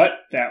 what?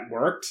 That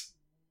worked?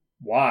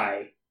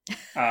 Why?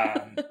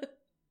 And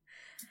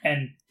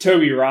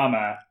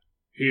Tobirama,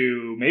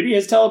 who maybe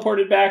has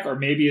teleported back or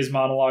maybe is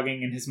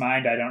monologuing in his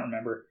mind, I don't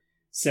remember,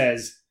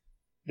 says,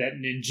 that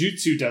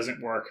ninjutsu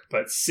doesn't work,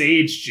 but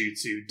sage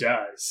jutsu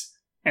does.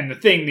 And the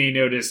thing they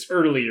noticed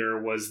earlier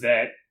was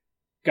that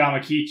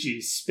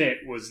Gamakichi's spit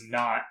was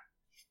not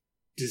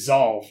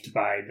dissolved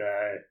by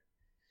the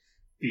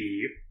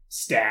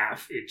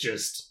staff. It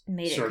just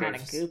made it kind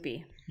of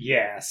goopy.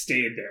 Yeah,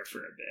 stayed there for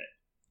a bit.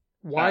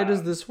 Why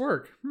does this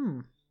work?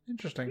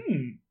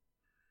 Interesting.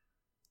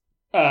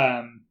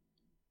 And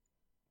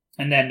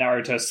then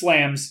Naruto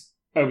slams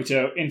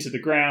Obito into the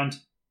ground,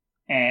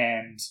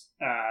 and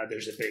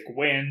there's a big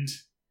wind.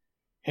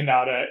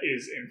 Hinata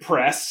is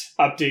impressed,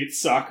 updates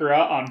Sakura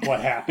on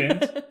what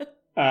happened.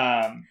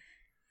 I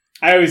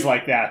always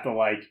like that,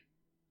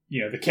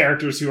 the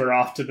characters who are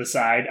off to the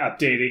side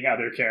updating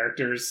other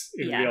characters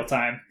in real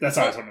time. That's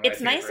always one of my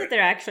It's nice that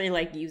they're actually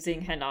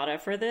using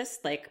Hinata for this.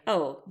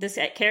 This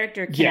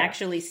character can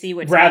actually see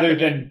what's rather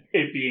happening. than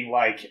it being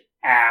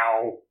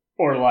ow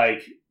or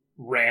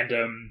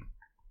random.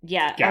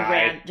 Yeah,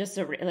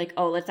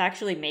 let's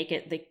actually make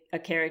it a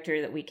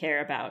character that we care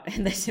about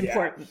and that's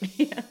important.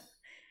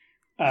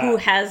 Who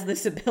has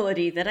this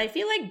ability that I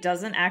feel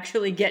doesn't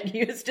actually get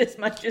used as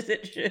much as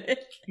it should.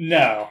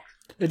 No.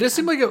 It does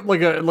seem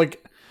like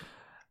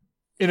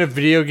in a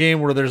video game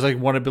where there's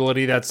one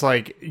ability that's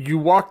you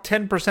walk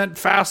 10%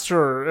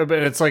 faster, but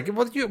it's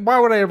why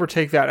would I ever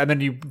take that? And then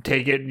you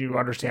take it and you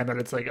understand that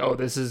it's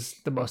this is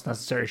the most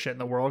necessary shit in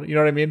the world. You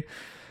know what I mean?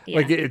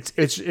 Yeah.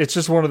 It's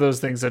just one of those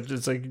things that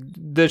it's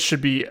this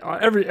should be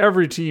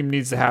every team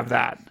needs to have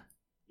that.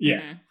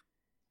 Yeah.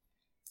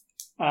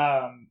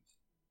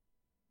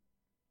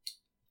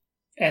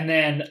 And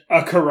then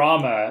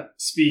Akarama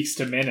speaks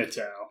to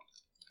Minato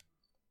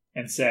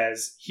and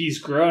says, he's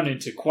grown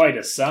into quite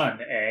a son,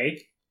 eh?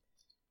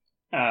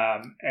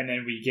 And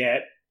then we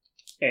get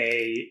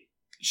a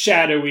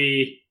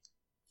shadowy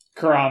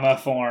Kurama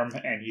form,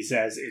 and he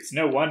says, it's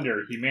no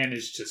wonder he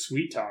managed to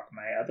sweet talk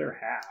my other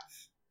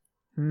half.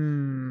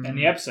 And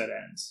the episode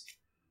ends.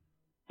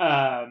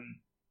 Though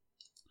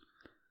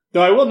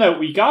I will note,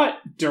 we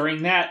got,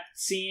 during that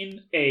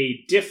scene,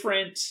 a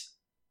different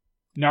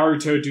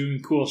Naruto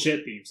doing cool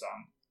shit theme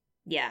song.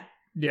 Yeah.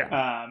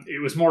 Yeah.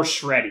 It was more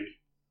shreddy.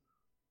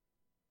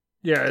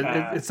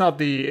 Yeah, it's not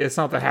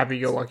the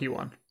happy-go-lucky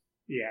one.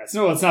 Yeah, it's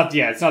not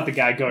the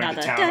guy going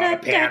to town on a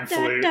pan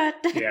flute.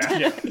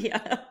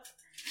 Yeah.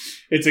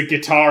 It's a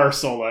guitar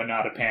solo,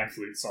 not a pan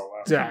flute solo.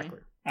 Exactly.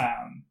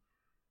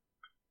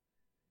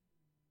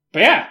 But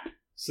yeah,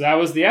 so that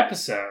was the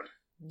episode.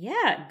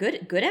 Yeah,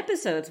 good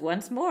episodes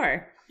once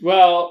more.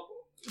 Well,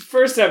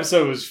 first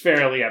episode was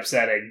fairly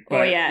upsetting,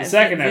 but the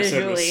second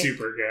episode was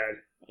super good.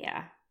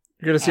 Yeah.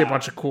 You're going to see a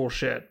bunch of cool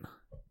shit.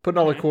 Putting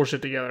all the cool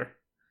shit together.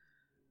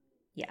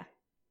 Yeah.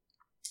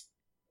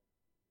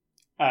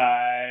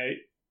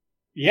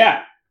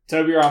 Yeah.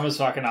 Tobirama's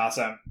fucking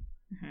awesome.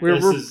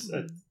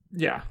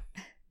 Yeah.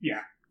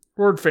 Yeah.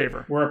 We're in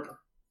favor. We're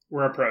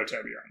a pro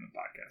Tobirama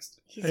podcast.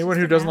 Anyone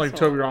who doesn't like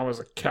Tobirama is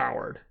a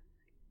coward.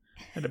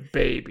 And a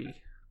baby.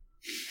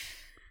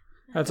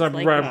 That's what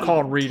I'm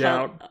calling Reed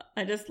out.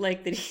 I just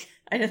like that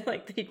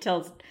he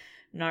tells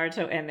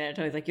Naruto and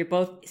Minato, he's you're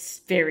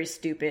both very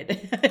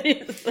stupid.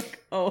 He's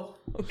oh,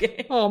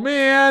 okay. Oh,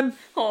 man.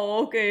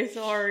 Oh, okay,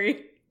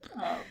 sorry.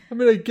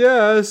 I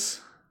guess.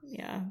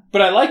 Yeah.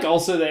 But I like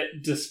also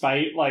that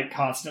despite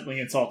constantly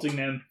insulting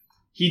them,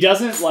 he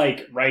doesn't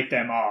write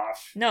them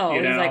off. No,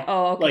 he's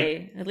oh,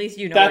 okay. At least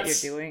you know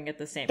what you're doing at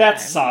the same time.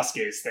 That's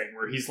Sasuke's thing,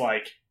 where he's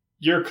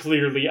you're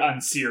clearly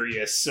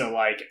unserious, so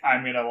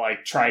I'm gonna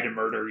try to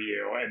murder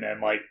you and then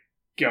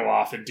go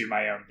off and do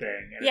my own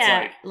thing. And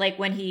yeah,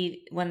 when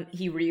he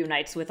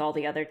reunites with all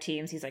the other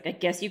teams, he's I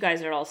guess you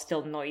guys are all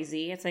still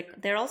noisy. It's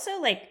they're also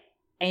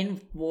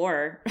in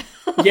war.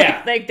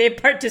 Yeah. They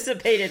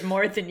participated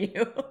more than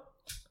you.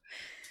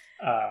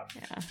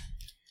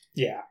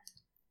 Yeah.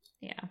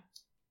 Yeah.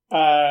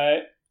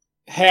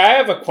 Hey, I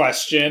have a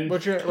question.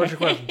 What's your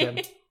question, Tim?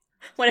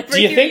 Whenever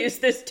you use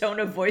this tone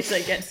of voice, I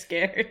get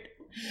scared.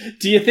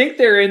 Do you think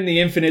they're in the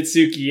Infinite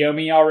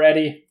Tsukiyomi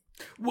already?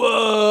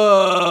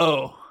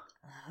 Whoa!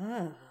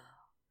 Oh.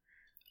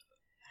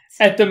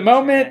 At the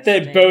moment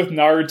that both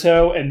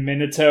Naruto and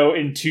Minato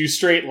in 2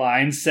 straight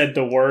lines said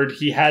the word,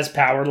 he has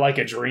power like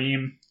a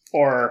dream,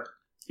 or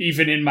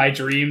even in my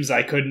dreams,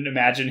 I couldn't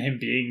imagine him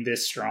being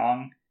this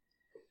strong.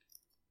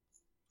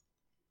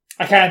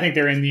 I kind of think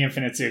they're in the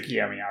Infinite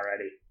Tsukiyomi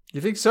already.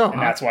 You think so?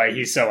 And that's why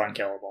he's so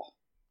unkillable.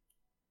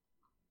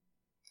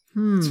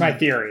 It's my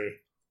theory.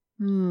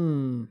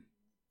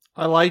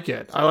 I like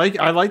it. I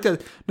like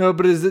that. No,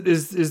 but is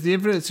the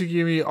Infinite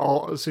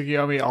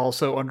Tsukiyomi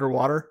also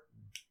underwater?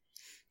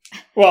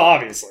 Well,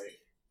 obviously.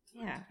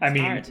 Yeah. I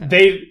mean,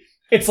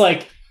 it's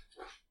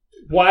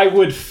why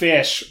would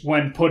fish,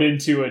 when put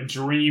into a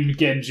dream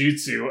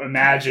genjutsu,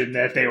 imagine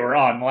that they were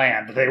on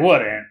land? They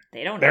wouldn't.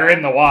 They don't know. They're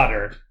in the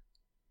water.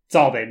 It's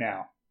all they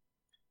know.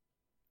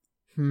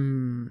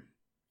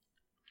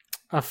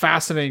 A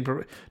fascinating.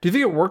 Do you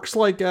think it works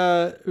do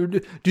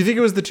you think it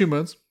was the 2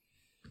 moons?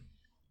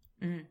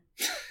 It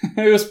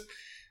was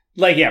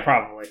yeah,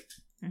 probably.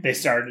 They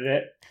started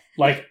it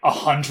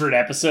 100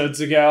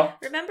 episodes ago.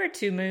 Remember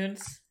 2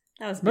 moons?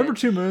 That was Remember good.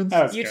 2 Moons?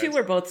 That was You good. two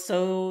were both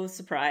so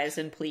surprised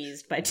and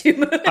pleased by 2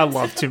 Moons. I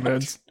love 2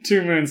 Moons.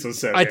 2 Moons was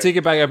so I good. take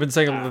it back. I've been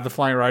saying that the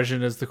Flying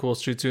Raijin is the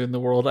coolest jutsu in the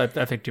world. I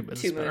think 2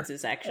 Moons 2 is better. Moons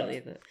is actually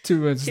the 2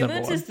 Moons is 2 number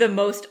Moons one. is the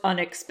most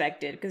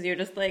unexpected because you're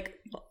just like,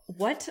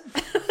 what?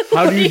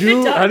 How do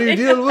you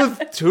deal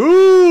with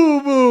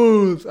 2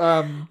 Moons?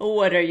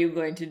 What are you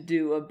going to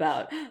do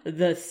about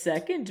the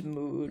second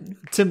moon?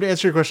 Tim, to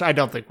answer your question, I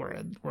don't think we're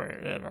in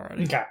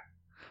already. Okay.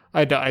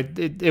 I don't.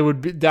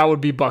 That would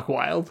be buck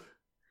wild,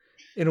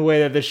 in a way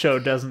that this show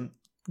doesn't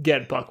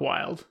get buck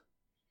wild.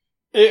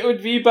 It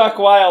would be buck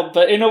wild,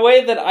 but in a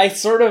way that I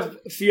sort of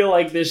feel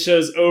like this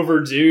show's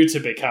overdue to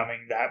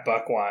becoming that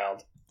buck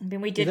wild. I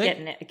mean, we did You get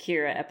think? an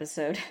Akira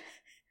episode.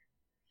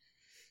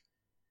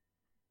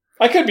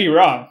 I could be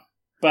wrong,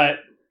 but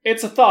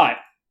it's a thought.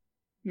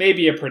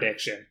 Maybe a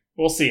prediction.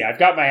 We'll see. I've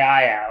got my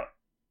eye out.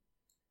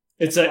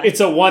 It's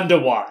a one to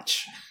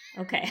watch.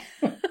 Okay.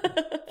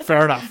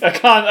 Fair enough. A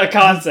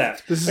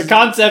concept. This is- A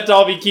concept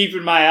I'll be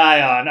keeping my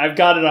eye on. I've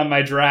got it on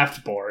my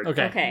draft board.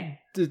 Okay. Okay.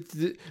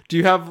 Do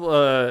you have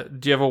a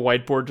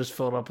whiteboard just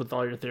filled up with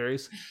all your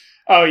theories?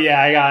 Oh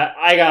yeah,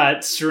 I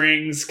got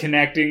strings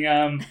connecting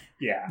them.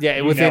 Yeah. Yeah,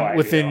 you within know I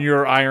within do.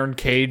 your iron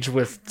cage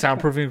with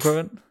soundproofing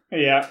equipment.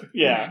 Yeah.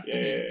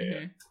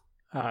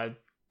 Mhm.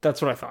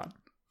 That's what I thought.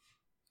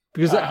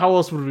 Because how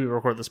else would we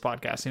record this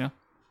podcast? You know.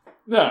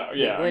 No,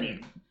 yeah. I Would-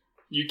 mean,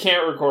 you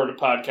can't record a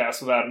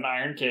podcast without an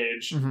iron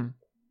cage, Mm-hmm.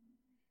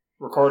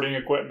 recording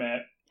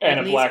equipment, and At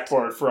a least-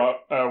 blackboard for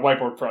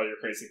whiteboard for all your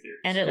crazy theories.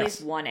 And at Yes.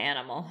 least one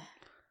animal.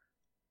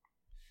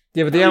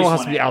 Yeah, but the At animal least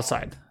has to one be animal.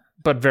 outside,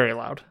 but very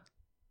loud.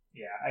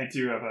 Yeah, I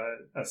do have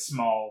a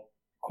small,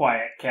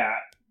 quiet cat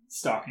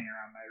stalking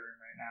around my room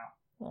right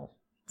now.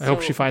 I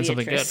hope she finds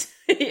something Beatrice.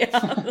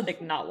 Yeah,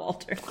 like not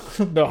Walter.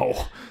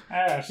 No.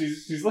 I don't know,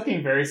 she's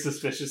looking very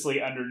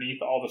suspiciously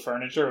underneath all the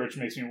furniture, which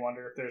makes me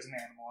wonder if there's an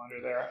animal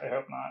under there. I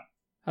hope not.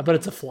 I bet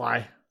it's a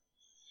fly.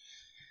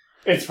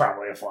 It's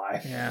probably a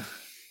fly. Yeah.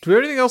 Do we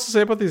have anything else to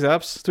say about these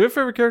apps? Do we have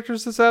favorite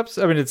characters this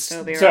apps? I mean, it's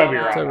Toby Toby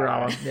Rama. Toby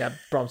Rama. Yeah,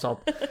 problem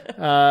solved.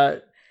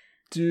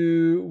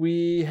 Do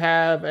we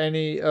have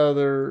any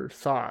other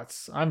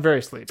thoughts? I'm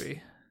very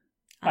sleepy.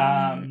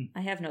 Um,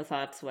 I have no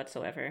thoughts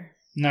whatsoever.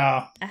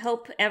 No. I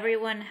hope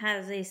everyone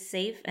has a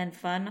safe and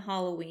fun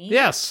Halloween.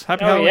 Yes.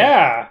 Happy Oh Halloween.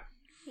 yeah.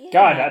 Yeah.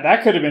 God,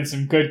 that could have been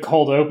some good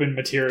cold open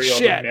material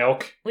Shit. to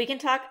milk. We can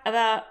talk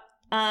about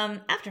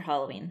after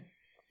Halloween.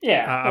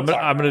 Yeah. I'm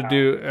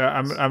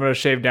gonna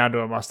shave down to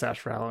a mustache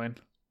for Halloween.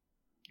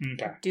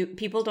 Okay. Do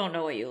people don't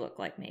know what you look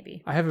like?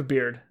 Maybe I have a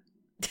beard,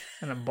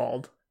 and I'm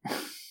bald.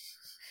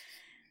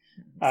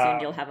 soon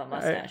you'll have a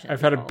mustache. and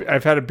be bald.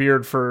 I've had a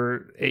beard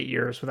for 8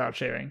 years without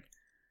shaving.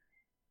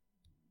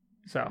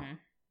 So Mhm.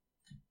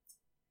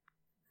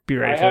 be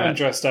ready I for haven't that.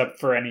 dressed up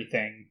for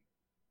anything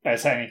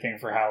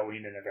for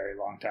Halloween in a very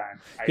long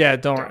time. I Yeah,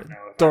 don't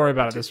know if don't I worry want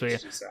about it to this do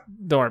weekend. so.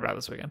 Don't worry about it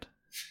this weekend.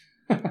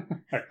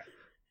 Okay.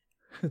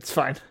 It's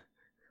fine.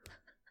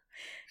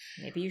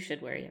 Maybe you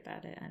should worry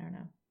about it. I don't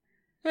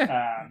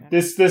know.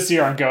 This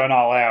year I'm going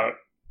all out.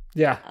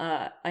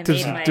 Yeah. I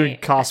Tim's made my doing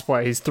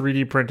cosplay. He's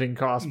 3D printing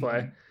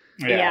cosplay.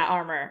 yeah.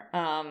 Armor.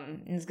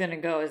 Is gonna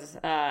go as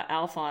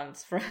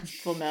Alphonse from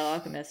Full Metal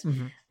Alchemist.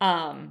 Mhm.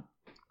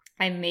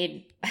 I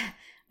made.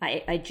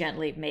 I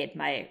gently made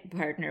my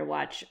partner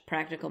watch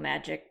Practical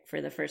Magic for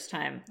the first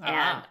time,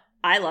 and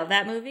I love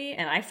that movie.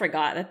 And I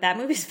forgot that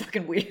movie's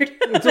fucking weird.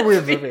 It's a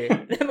weird movie.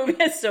 That movie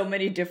has so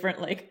many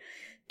different like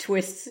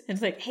twists.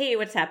 It's like, hey,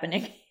 what's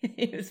happening?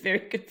 He was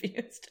very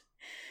confused.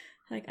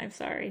 Like, I'm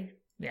sorry,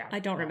 Yeah. I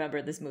don't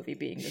remember this movie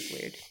being this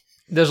weird.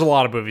 There's a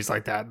lot of movies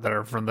like that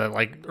are from the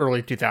like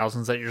early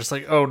 2000s that you're just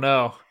like, oh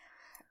no.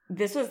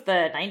 This was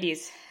the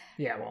 90s,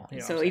 Yeah, well, you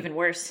know what so I'm saying. even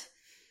worse.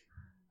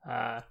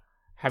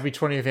 Happy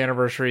 20th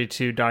anniversary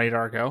to Donnie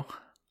Darko.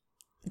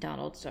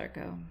 Donald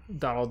Darko.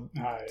 Donald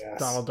Oh, yes.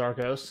 Donald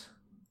Darkos.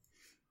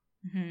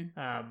 hmm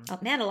Um, Oh,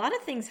 man, a lot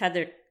of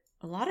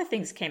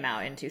things came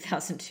out in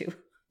 2002.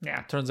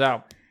 yeah, turns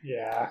out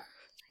Yeah.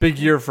 big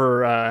year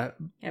for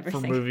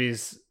Everything.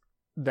 movies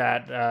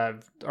that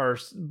are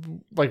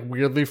like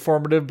weirdly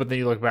formative, but then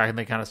you look back and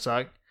they kind of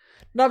suck.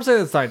 No, I'm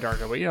saying it's not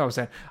Darko, but you know what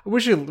I'm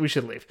saying. We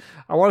should leave.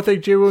 I want to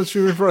thank Jay Williams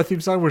for our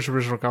theme song, which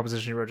original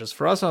composition he wrote just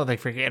for us. I want to thank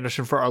Frankie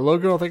Anderson for our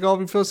logo. I want to thank all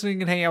of you for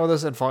listening and hanging out with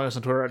us and following us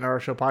on Twitter at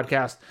Naruto Show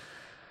Podcast.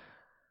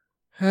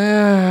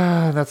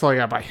 That's all I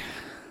got. Bye.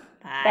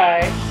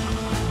 Bye. Bye.